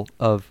capital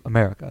of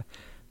America.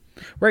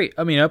 Right.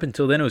 I mean, up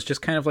until then, it was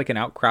just kind of like an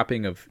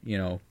outcropping of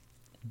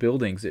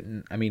buildings.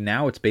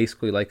 Now it's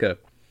basically like a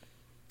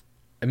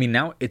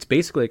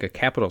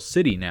capital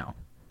city now.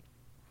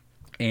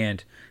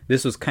 And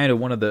this was kind of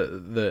one of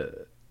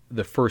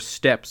the first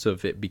steps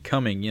of it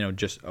becoming,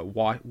 just a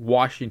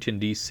Washington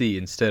D.C.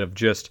 instead of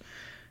just,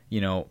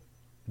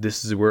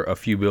 this is where a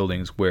few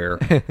buildings where,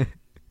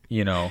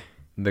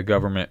 the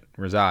government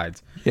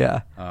resides.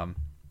 Yeah.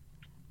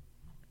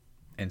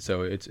 And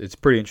so it's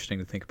pretty interesting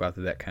to think about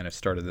that kind of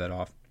started that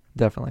off.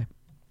 Definitely.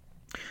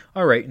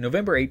 All right,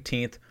 November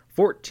 18th,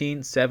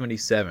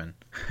 1477.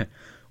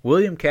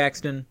 William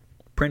Caxton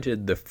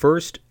printed the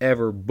first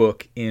ever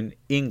book in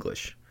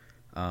English.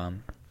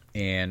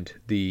 and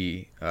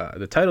the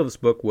title of this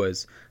book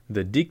was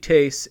 "The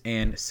Dictates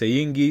and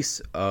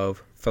Sayings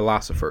of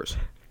Philosophers,"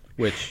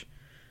 which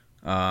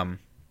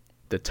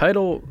the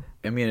title,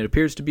 I mean, it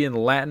appears to be in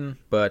Latin,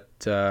 but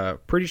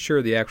pretty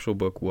sure the actual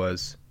book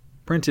was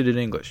printed in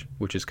English,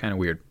 which is kind of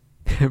weird.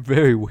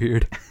 Very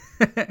weird.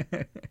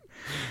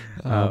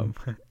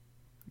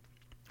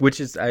 Which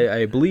is,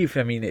 I believe,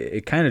 I mean,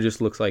 it kind of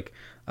just looks like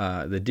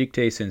the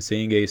Dictates and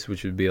Sayings,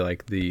 which would be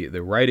like the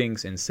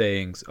writings and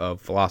sayings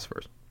of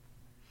philosophers.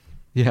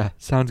 Yeah,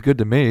 sounds good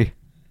to me.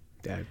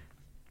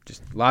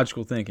 Just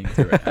logical thinking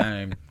through it.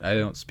 I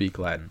don't speak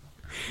Latin.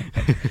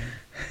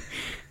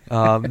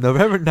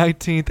 November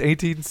 19th,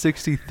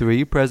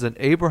 1863, President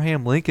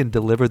Abraham Lincoln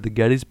delivered the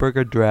Gettysburg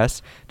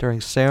Address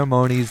during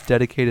ceremonies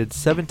dedicated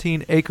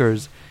 17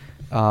 acres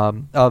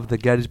of the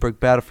Gettysburg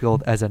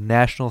battlefield as a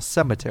national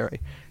cemetery.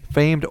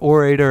 Famed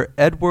orator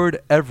Edward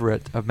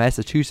Everett of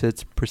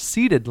Massachusetts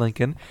preceded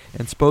Lincoln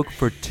and spoke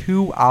for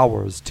 2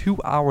 hours, 2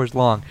 hours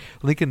long.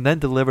 Lincoln then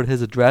delivered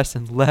his address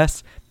in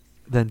less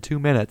than 2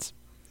 minutes.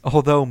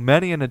 Although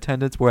many in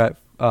attendance were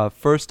at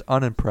first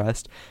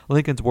unimpressed,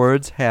 Lincoln's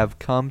words have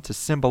come to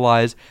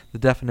symbolize the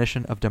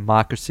definition of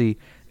democracy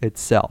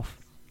itself.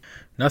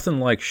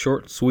 Nothing like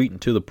short, sweet, and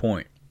to the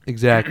point.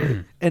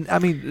 Exactly. And I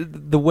mean,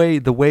 the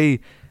way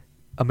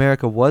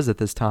America was at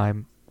this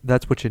time,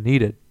 that's what you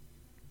needed.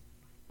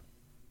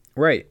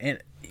 Right. And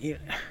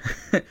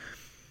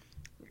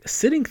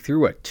sitting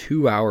through a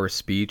 2-hour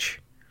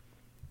speech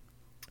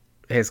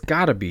has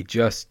got to be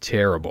just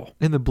terrible.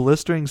 In the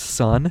blistering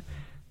sun.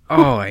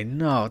 Oh, I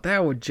know.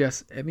 That would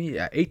just, I mean,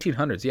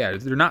 1800s, yeah.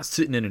 They're not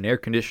sitting in an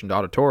air-conditioned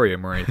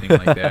auditorium or anything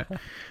like that.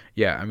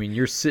 Yeah, I mean,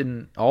 you're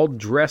sitting all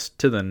dressed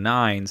to the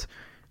nines,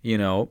 you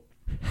know,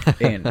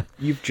 and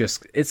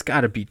it's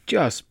got to be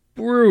just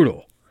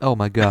brutal. Oh,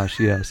 my gosh,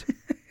 yes.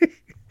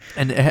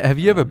 And have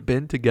you ever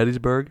been to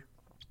Gettysburg?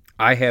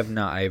 I have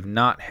not. I have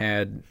not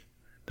had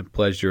the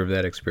pleasure of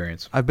that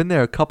experience. I've been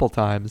there a couple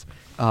times,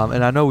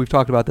 and I know we've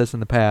talked about this in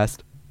the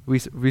past,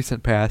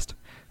 recent past.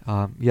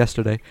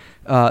 Yesterday.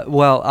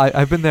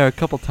 I've been there a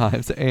couple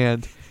times,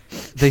 and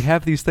they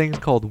have these things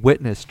called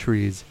witness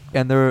trees,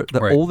 and they're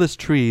the oldest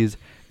trees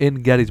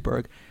in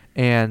Gettysburg.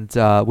 And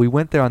we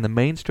went there on the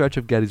main stretch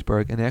of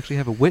Gettysburg, and they actually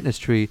have a witness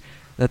tree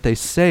that they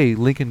say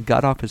Lincoln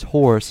got off his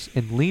horse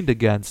and leaned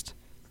against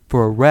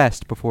for a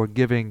rest before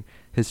giving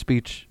his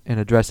speech and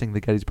addressing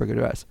the Gettysburg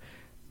Address.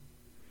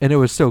 And it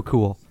was so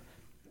cool.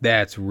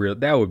 That's real.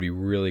 That would be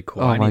really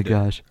cool. Oh my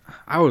gosh.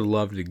 I would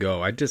love to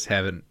go. I just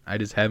haven't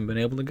been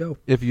able to go.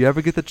 If you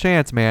ever get the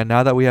chance, man,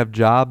 now that we have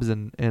jobs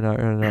and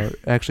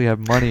actually have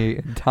money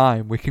and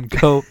time, we can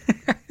go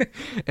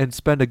and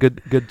spend a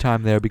good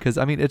time there, because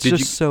I mean it's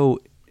just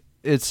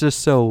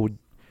so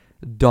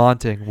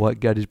daunting what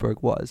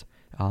Gettysburg was.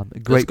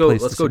 Great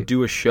place. Let's go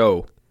do a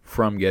show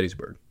from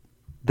Gettysburg.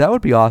 That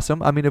would be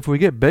awesome. I mean, if we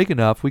get big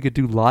enough, we could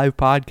do live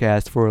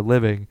podcasts for a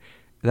living.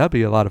 That'd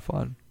be a lot of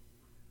fun.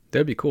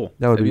 That'd be cool.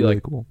 That would be really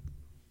like cool.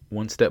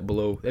 One step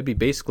below. That'd be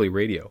basically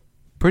radio.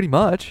 Pretty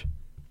much.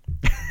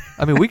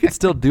 I mean, we could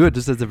still do it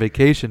just as a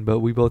vacation, but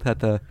we both had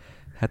to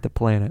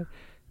plan it.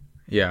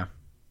 Yeah.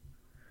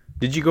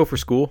 Did you go for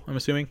school, I'm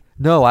assuming?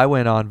 No, I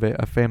went on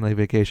a family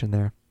vacation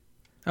there.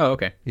 Oh,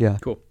 okay. Yeah.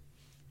 Cool.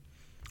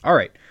 All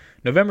right.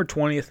 November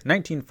 20th,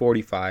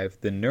 1945,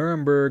 the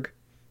Nuremberg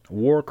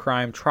war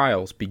crime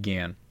trials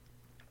began,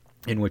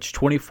 in which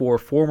 24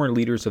 former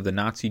leaders of the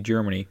Nazi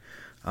Germany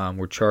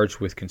were charged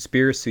with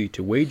conspiracy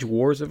to wage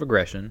wars of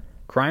aggression,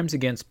 crimes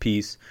against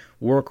peace,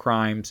 war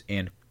crimes,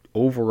 and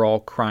overall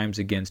crimes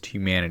against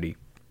humanity.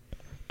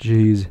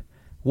 Jeez.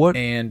 What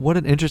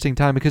an interesting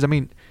time, because, I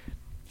mean,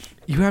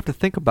 you have to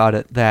think about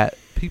it, that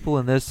people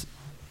in this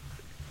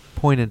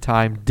point in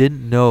time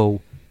didn't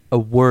know a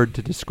word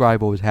to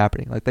describe what was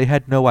happening. Like, they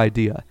had no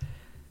idea.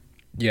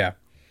 Yeah.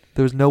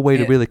 There was no way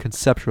to really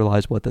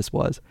conceptualize what this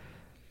was.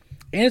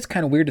 And it's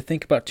kind of weird to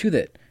think about, too,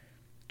 that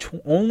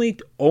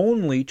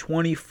only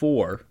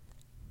 24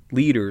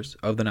 leaders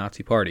of the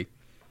Nazi Party.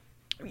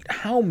 I mean,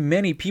 how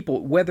many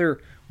people,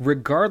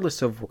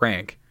 regardless of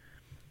rank,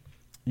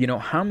 you know,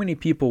 how many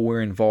people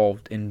were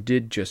involved and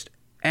did just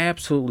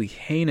absolutely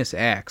heinous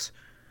acts,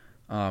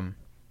 and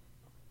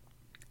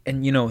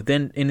you know,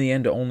 then in the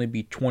end to only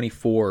be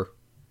 24,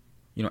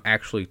 you know,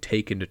 actually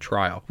taken to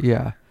trial.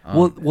 Yeah.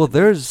 Well,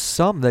 there's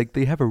some, like,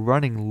 they have a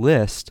running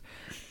list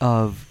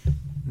of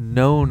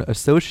known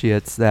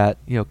associates that,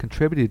 you know,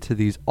 contributed to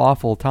these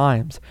awful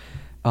times,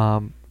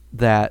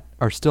 that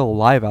are still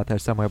alive out there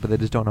somewhere, but they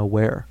just don't know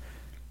where,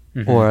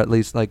 or at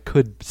least like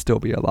could still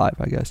be alive,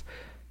 I guess.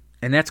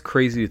 And that's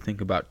crazy to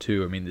think about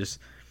too. I mean, this,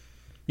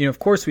 you know, of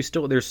course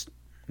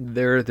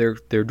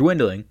they're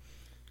dwindling,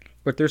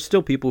 but there's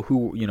still people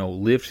who, you know,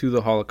 lived through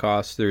the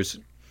Holocaust. There's,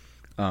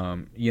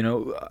 you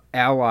know,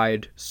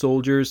 Allied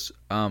soldiers,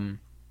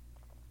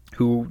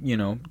 who, you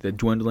know, they're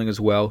dwindling as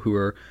well, who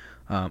are,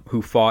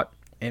 who fought.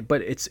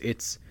 But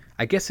it's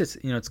I guess it's,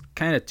 you know, it's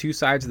kind of two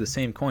sides of the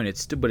same coin.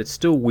 But it's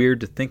still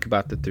weird to think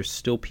about that there's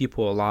still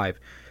people alive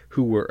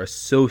who were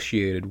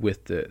associated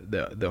with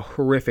the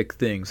horrific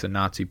things the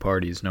Nazi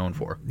Party is known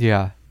for.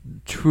 Yeah,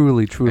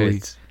 Truly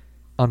It's-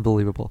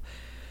 unbelievable.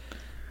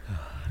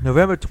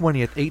 November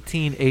 20th,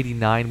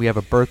 1889, we have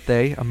a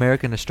birthday.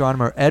 American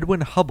astronomer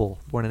Edwin Hubble,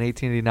 born in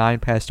 1889,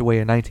 passed away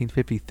in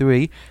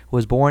 1953,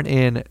 was born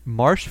in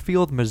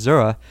Marshfield,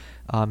 Missouri.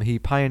 He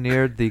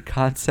pioneered the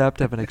concept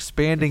of an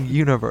expanding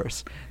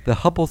universe. The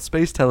Hubble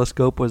Space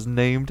Telescope was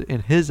named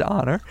in his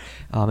honor.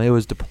 It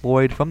was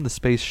deployed from the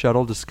Space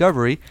Shuttle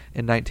Discovery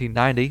in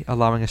 1990,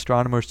 allowing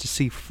astronomers to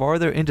see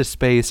farther into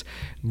space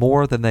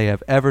more than they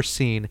have ever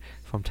seen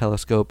from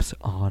telescopes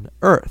on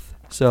Earth.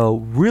 So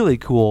really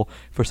cool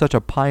for such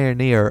a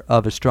pioneer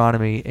of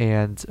astronomy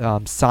and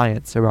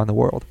science around the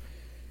world.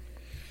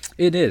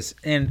 It is.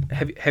 And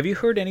have you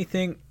heard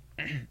anything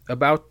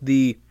about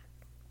the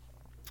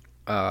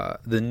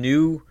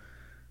new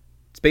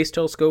space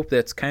telescope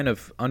that's kind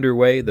of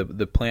underway?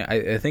 The plan.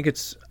 I think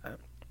it's.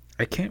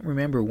 I can't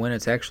remember when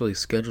it's actually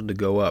scheduled to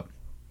go up.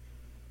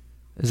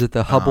 Is it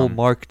the Hubble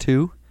Mark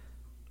II?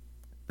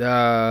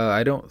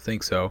 I don't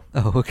think so.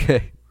 Oh,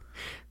 okay.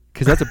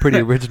 Because that's a pretty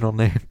original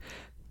name.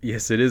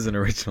 Yes, it is an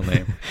original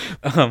name.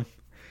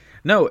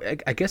 No,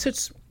 I guess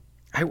it's.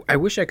 I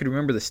wish I could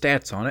remember the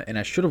stats on it, and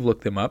I should have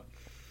looked them up.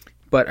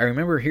 But I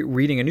remember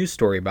reading a news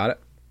story about it.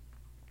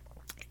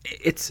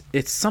 It's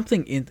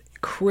something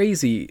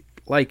crazy.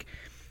 Like,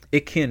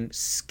 it can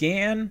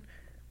scan,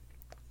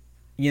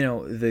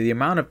 the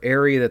amount of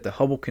area that the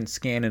Hubble can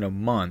scan in a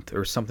month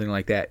or something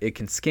like that. It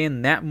can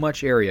scan that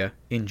much area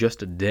in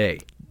just a day.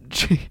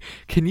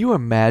 Can you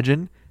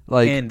imagine?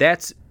 And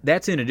that's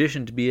in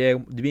addition to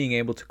being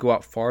able to go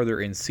out farther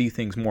and see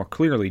things more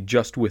clearly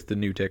just with the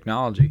new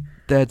technology.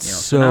 That's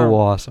so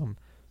awesome.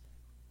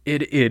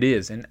 It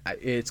is, and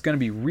it's going to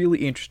be really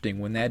interesting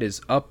when that is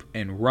up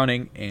and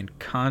running and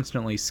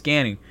constantly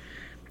scanning.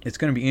 It's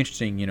going to be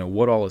interesting,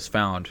 what all is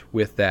found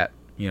with that,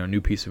 new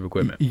piece of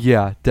equipment.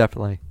 Yeah,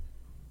 definitely.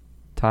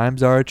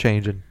 Times are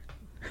changing.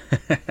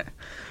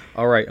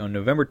 All right, on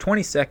November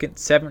 22nd,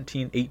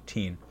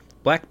 1718,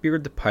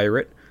 Blackbeard the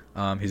pirate,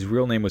 his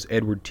real name was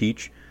Edward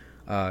Teach.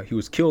 He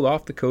was killed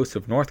off the coast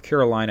of North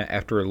Carolina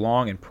after a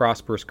long and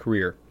prosperous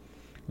career.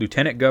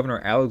 Lieutenant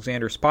Governor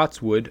Alexander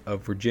Spotswood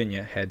of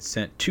Virginia had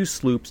sent 2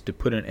 sloops to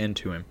put an end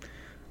to him.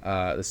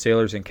 The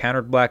sailors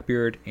encountered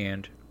Blackbeard,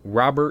 and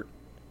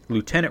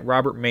Lieutenant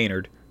Robert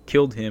Maynard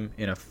killed him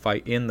in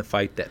the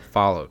fight that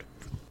followed.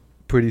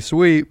 Pretty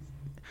sweet.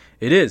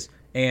 It is,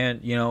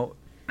 and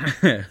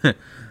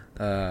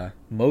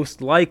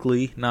most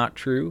likely not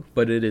true,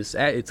 but it is.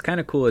 It's kind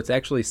of cool. It's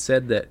actually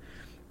said that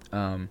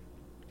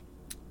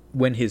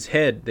when his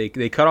head, they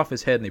cut off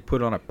his head and they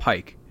put it on a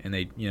pike, and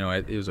it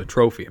was a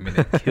trophy. I mean,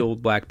 they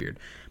killed Blackbeard,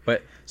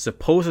 but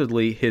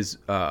supposedly his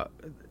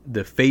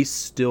the face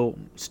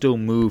still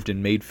moved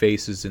and made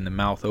faces, and the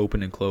mouth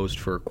opened and closed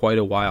for quite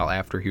a while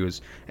after he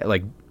was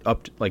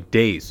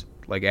days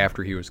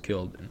after he was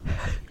killed.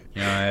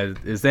 And,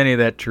 is any of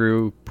that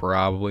true?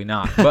 Probably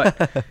not.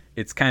 But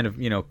it's kind of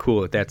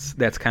cool. That's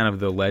kind of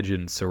the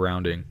legend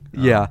surrounding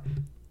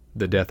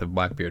the death of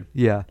Blackbeard.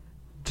 Yeah.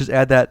 Just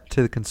add that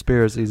to the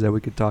conspiracies that we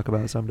could talk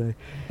about someday.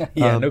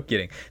 Yeah, no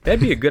kidding.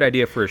 That'd be a good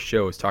idea for a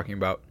show, is talking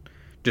about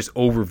just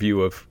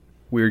overview of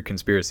weird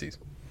conspiracies.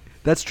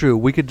 That's true.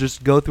 We could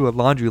just go through a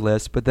laundry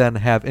list, but then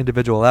have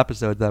individual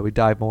episodes that we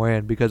dive more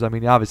in, because,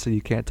 obviously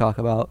you can't talk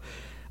about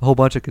a whole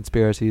bunch of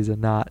conspiracies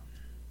and not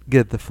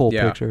get the full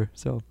picture.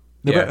 So,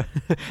 yeah.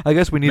 I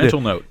guess we need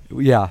mental note.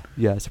 Yeah,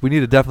 yes. We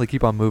need to definitely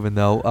keep on moving,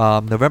 though.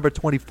 November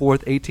 24th,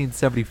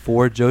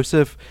 1874,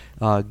 Joseph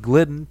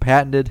Glidden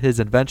patented his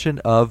invention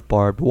of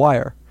barbed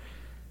wire.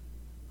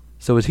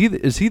 So is he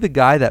the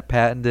guy that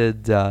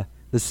patented the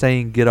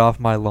saying, "Get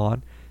off my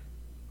lawn"?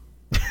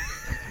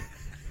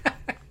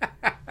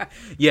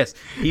 Yes,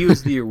 he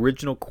was the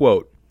original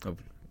quote of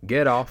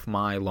 "Get off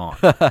my lawn."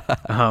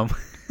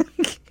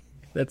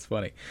 That's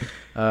funny.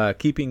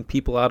 Keeping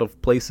people out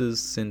of places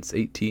since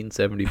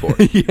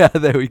 1874. Yeah,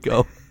 there we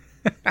go.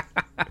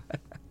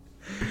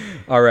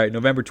 All right,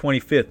 November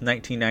 25th,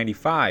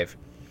 1995.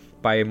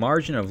 By a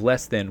margin of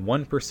less than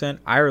 1%,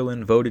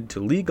 Ireland voted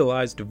to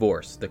legalize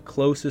divorce, the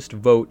closest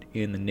vote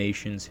in the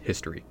nation's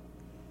history.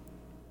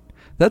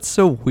 That's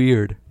so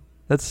weird.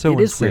 That's so insane.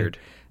 It is weird.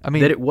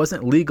 That it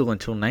wasn't legal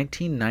until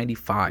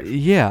 1995.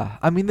 Yeah.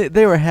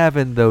 They were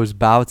having those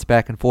bouts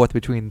back and forth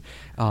between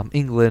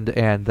England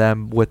and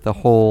them with the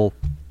whole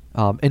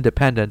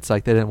independence.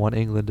 Like, they didn't want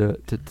England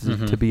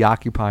to be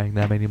occupying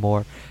them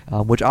anymore,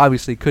 which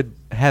obviously could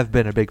have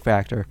been a big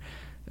factor.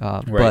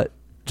 Right. But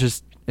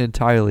just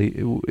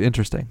entirely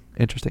interesting.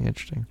 It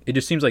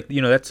just seems like,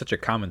 that's such a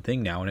common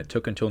thing now, and it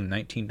took until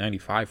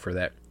 1995 for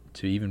that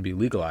to even be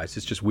legalized.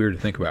 It's just weird to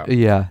think about.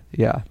 Yeah.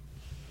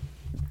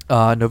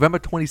 November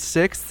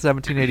 26th,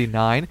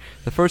 1789,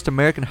 the first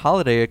American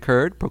holiday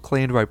occurred,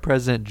 proclaimed by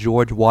President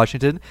George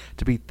Washington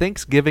to be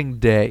Thanksgiving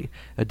Day,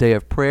 a day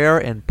of prayer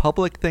and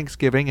public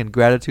thanksgiving and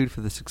gratitude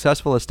for the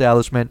successful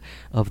establishment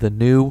of the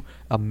new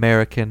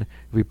American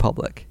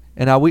Republic.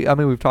 And now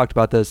we've talked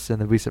about this in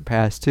the recent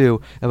past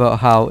too, about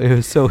how it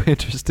was so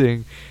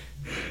interesting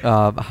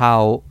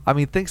how, I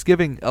mean,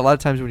 Thanksgiving, a lot of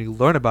times when you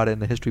learn about it in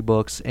the history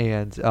books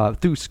and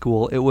through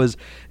school, it was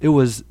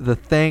the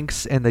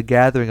thanks and the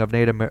gathering of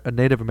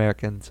Native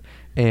Americans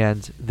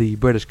and the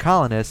British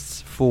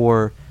colonists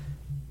for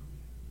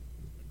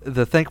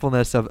the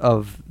thankfulness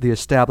of the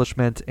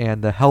establishment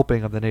and the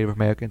helping of the Native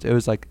Americans. It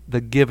was like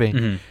the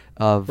giving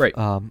of Right.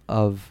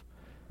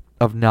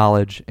 of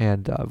knowledge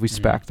and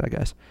respect, I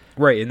guess.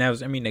 Right, and that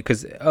was, I mean,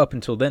 because up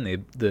until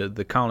then,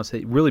 the colonists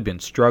had really been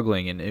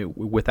struggling, and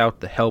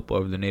without the help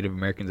of the Native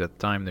Americans at the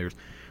time, they'd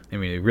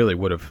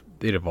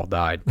have all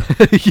died.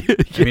 I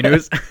mean,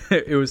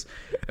 it was,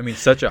 I mean,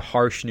 such a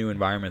harsh new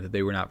environment that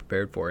they were not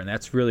prepared for, and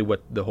that's really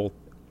what the whole,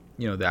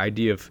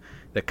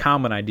 the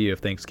common idea of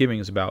Thanksgiving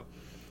is about.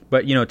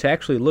 But to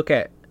actually look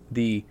at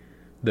the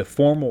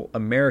formal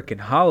American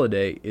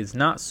holiday is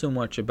not so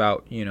much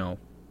about the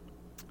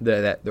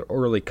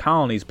early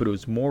colonies, but it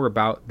was more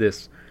about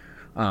this.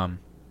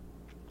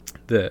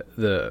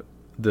 The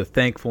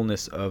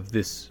thankfulness of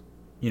this,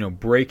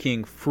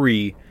 breaking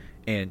free,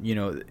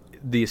 and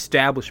the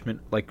establishment,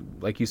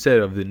 like you said,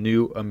 of the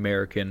new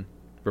American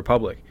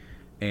Republic,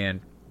 and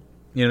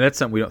that's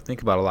something we don't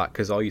think about a lot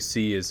because all you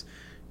see is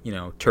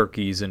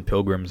turkeys and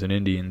pilgrims and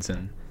Indians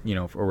and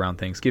around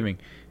Thanksgiving,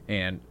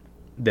 and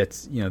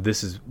that's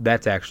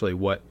that's actually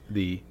what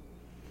the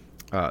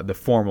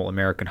formal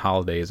American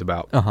holiday is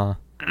about.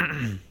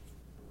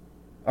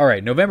 All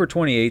right, November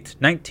 28th,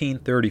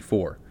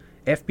 1934.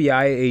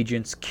 FBI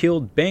agents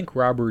killed bank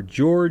robber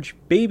George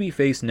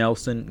Babyface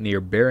Nelson near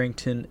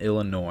Barrington,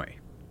 Illinois.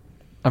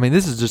 I mean,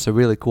 this is just a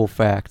really cool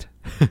fact.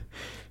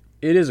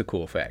 It is a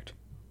cool fact.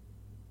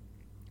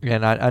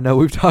 And I know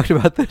we've talked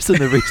about this in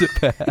the recent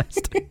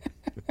past.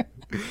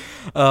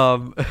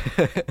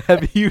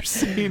 Have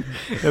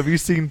you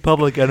seen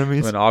Public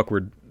Enemies? An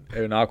awkward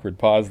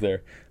pause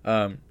there.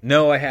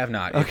 No, I have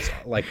not. Okay. It's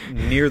like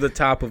near the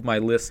top of my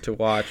list to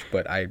watch,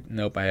 but I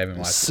haven't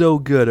watched it. So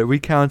good. It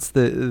recounts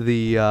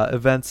the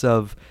events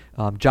of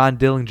John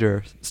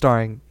Dillinger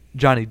starring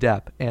Johnny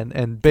Depp,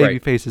 and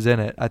Babyface is in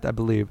it, I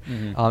believe,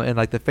 and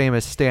like the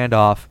famous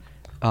standoff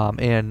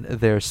in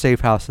their safe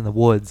house in the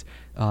woods.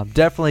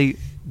 Definitely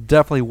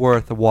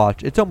worth a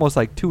watch. It's almost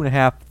like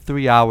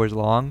 2.5-3 hours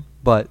long,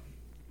 but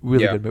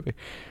really good movie.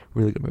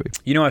 Really good movie.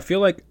 I feel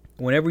like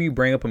whenever you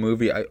bring up a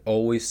movie, I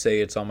always say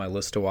it's on my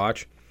list to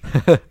watch.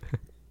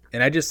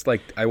 And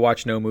I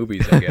watch no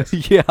movies, I guess.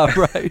 Yeah,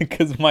 right.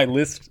 Because my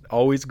list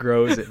always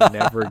grows. It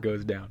never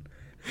goes down.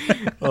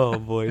 Oh,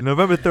 boy.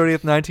 November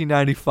 30th,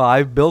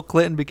 1995, Bill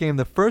Clinton became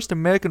the first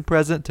American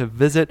president to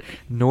visit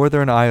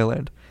Northern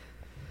Ireland.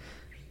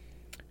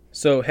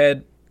 So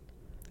had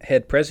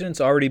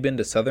presidents already been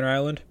to Southern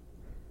Ireland?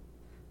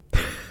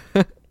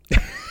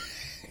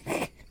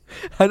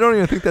 I don't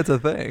even think that's a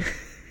thing.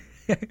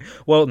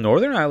 Well,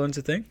 Northern Ireland's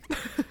a thing.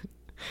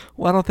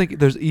 Well, I don't think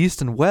there's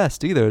East and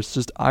West either. It's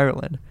just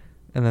Ireland.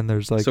 And then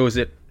there's like... So is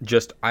it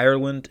just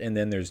Ireland and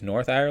then there's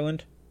North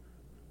Ireland?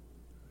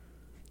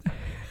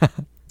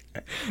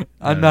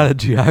 I'm not a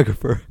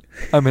geographer.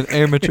 I'm an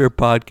amateur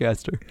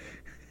podcaster.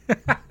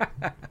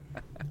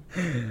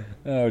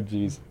 Oh,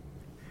 jeez.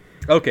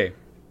 Okay.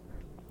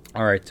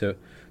 All right, to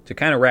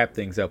kind of wrap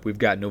things up, we've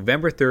got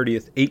November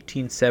 30th,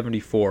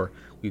 1874.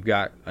 We've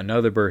got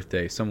another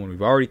birthday, someone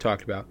we've already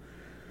talked about.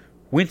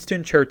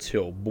 Winston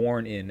Churchill,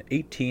 born in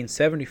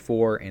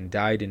 1874 and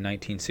died in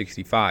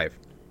 1965.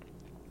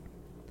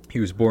 He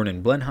was born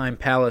in Blenheim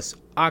Palace,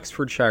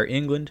 Oxfordshire,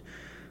 England.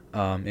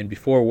 And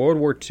before World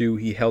War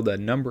II, he held a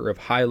number of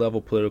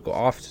high-level political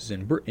offices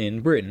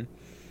in Britain,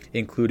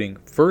 including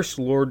First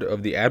Lord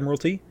of the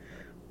Admiralty.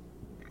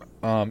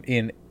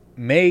 In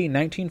May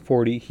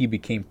 1940, he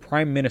became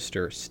Prime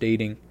Minister,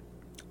 stating,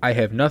 "I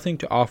have nothing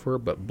to offer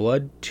but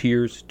blood,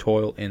 tears,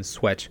 toil, and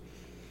sweat."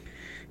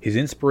 His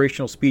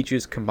inspirational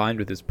speeches, combined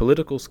with his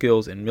political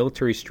skills and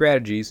military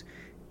strategies,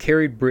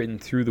 carried Britain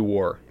through the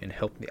war and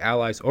helped the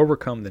Allies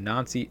overcome the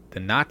Nazi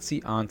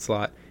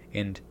onslaught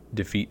and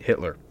defeat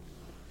Hitler.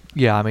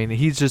 Yeah, I mean,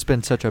 he's just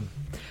been such a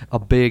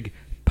big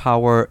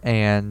power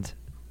and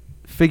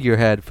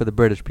figurehead for the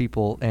British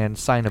people and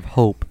sign of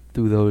hope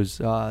through those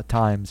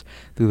times,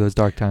 through those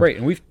dark times. Right,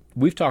 and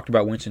we've talked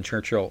about Winston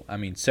Churchill, I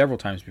mean, several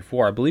times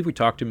before. I believe we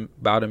talked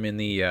about him in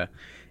the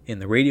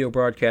radio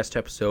broadcast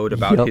episode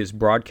about his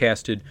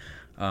broadcasted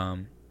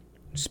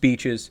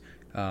speeches,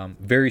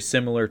 very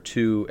similar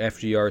to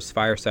FDR's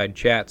fireside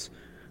chats.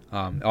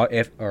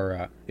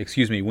 Winston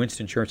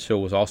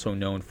Churchill was also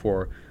known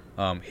for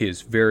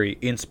his very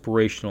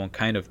inspirational and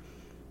kind of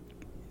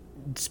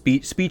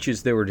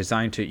speeches that were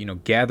designed to,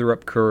 gather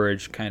up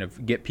courage, kind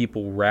of get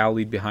people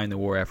rallied behind the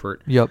war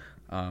effort. Yep.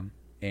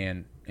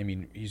 And I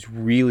mean, he's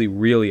really,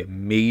 really a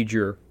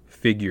major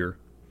figure,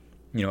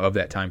 of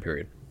that time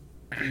period.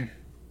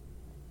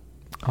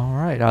 All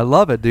right. I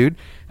love it, dude.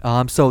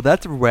 So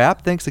that's a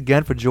wrap. Thanks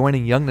again for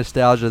joining Young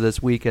Nostalgia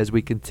this week as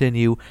we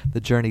continue the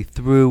journey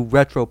through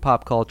retro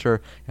pop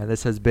culture. And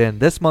this has been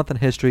This Month in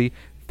History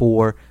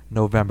for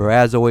November.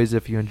 As always,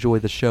 if you enjoy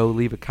the show,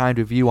 leave a kind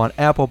review on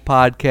Apple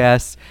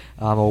Podcasts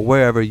or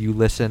wherever you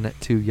listen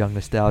to Young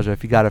Nostalgia.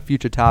 If you got a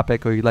future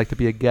topic or you'd like to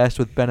be a guest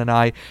with Ben and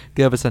I,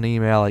 give us an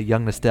email at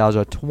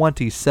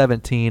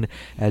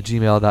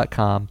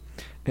youngnostalgia2017@gmail.com.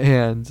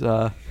 And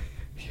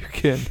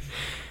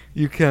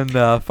you can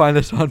find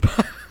us on...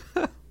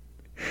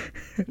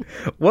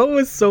 What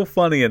was so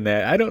funny in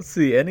that? I don't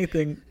see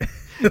anything.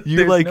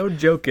 There's no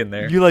joke in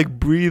there. You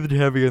breathed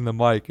heavy in the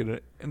mic, and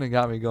it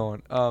got me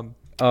going.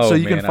 So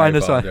you can find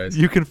us on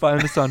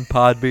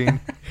Podbean,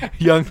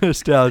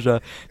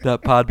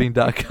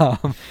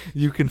 youngnostalgia.podbean.com.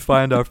 You can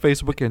find our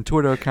Facebook and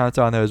Twitter accounts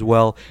on there as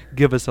well.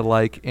 Give us a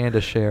like and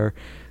a share.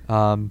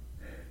 Oh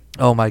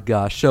my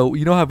gosh! So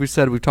you know how we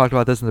said we've talked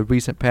about this in the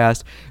recent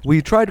past.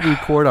 We tried to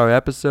record our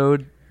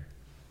episode.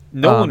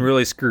 No one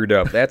really screwed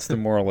up. That's the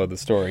moral of the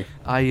story.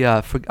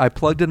 I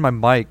plugged in my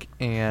mic,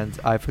 and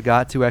I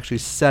forgot to actually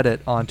set it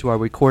onto our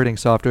recording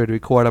software to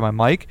record on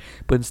my mic,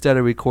 but instead I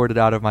recorded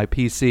out of my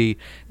PC.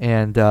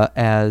 And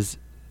as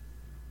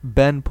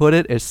Ben put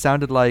it, it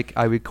sounded like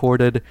I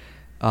recorded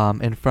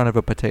in front of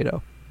a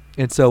potato.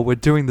 And so we're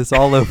doing this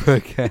all over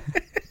again.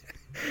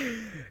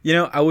 You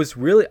know, I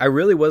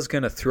really was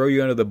going to throw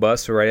you under the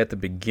bus right at the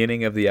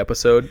beginning of the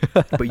episode,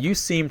 but you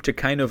seemed to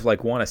kind of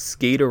want to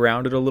skate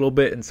around it a little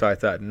bit, and so I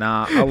thought,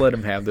 nah, I'll let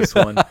him have this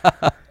one.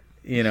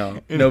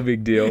 No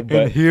big deal.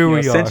 But here we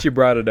are. Since you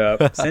brought it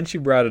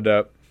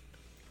up,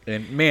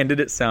 and man, did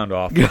it sound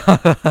awful.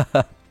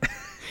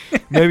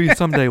 Maybe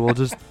someday we'll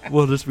just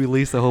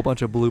release a whole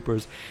bunch of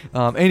bloopers.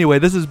 Anyway,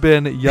 this has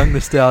been Young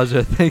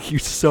Nostalgia. Thank you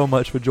so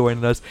much for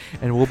joining us,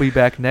 and we'll be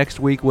back next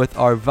week with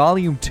our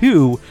Volume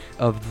 2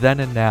 of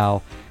Then and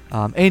Now.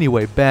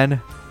 Anyway,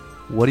 Ben,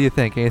 what do you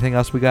think? Anything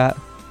else we got?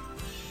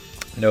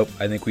 Nope,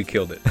 I think we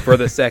killed it for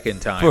the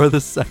second time. For the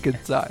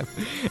second time,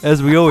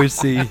 as we always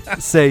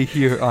say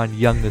here on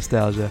Young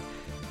Nostalgia.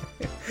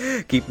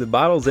 Keep the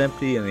bottles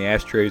empty and the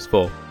ashtrays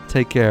full.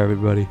 Take care,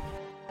 everybody.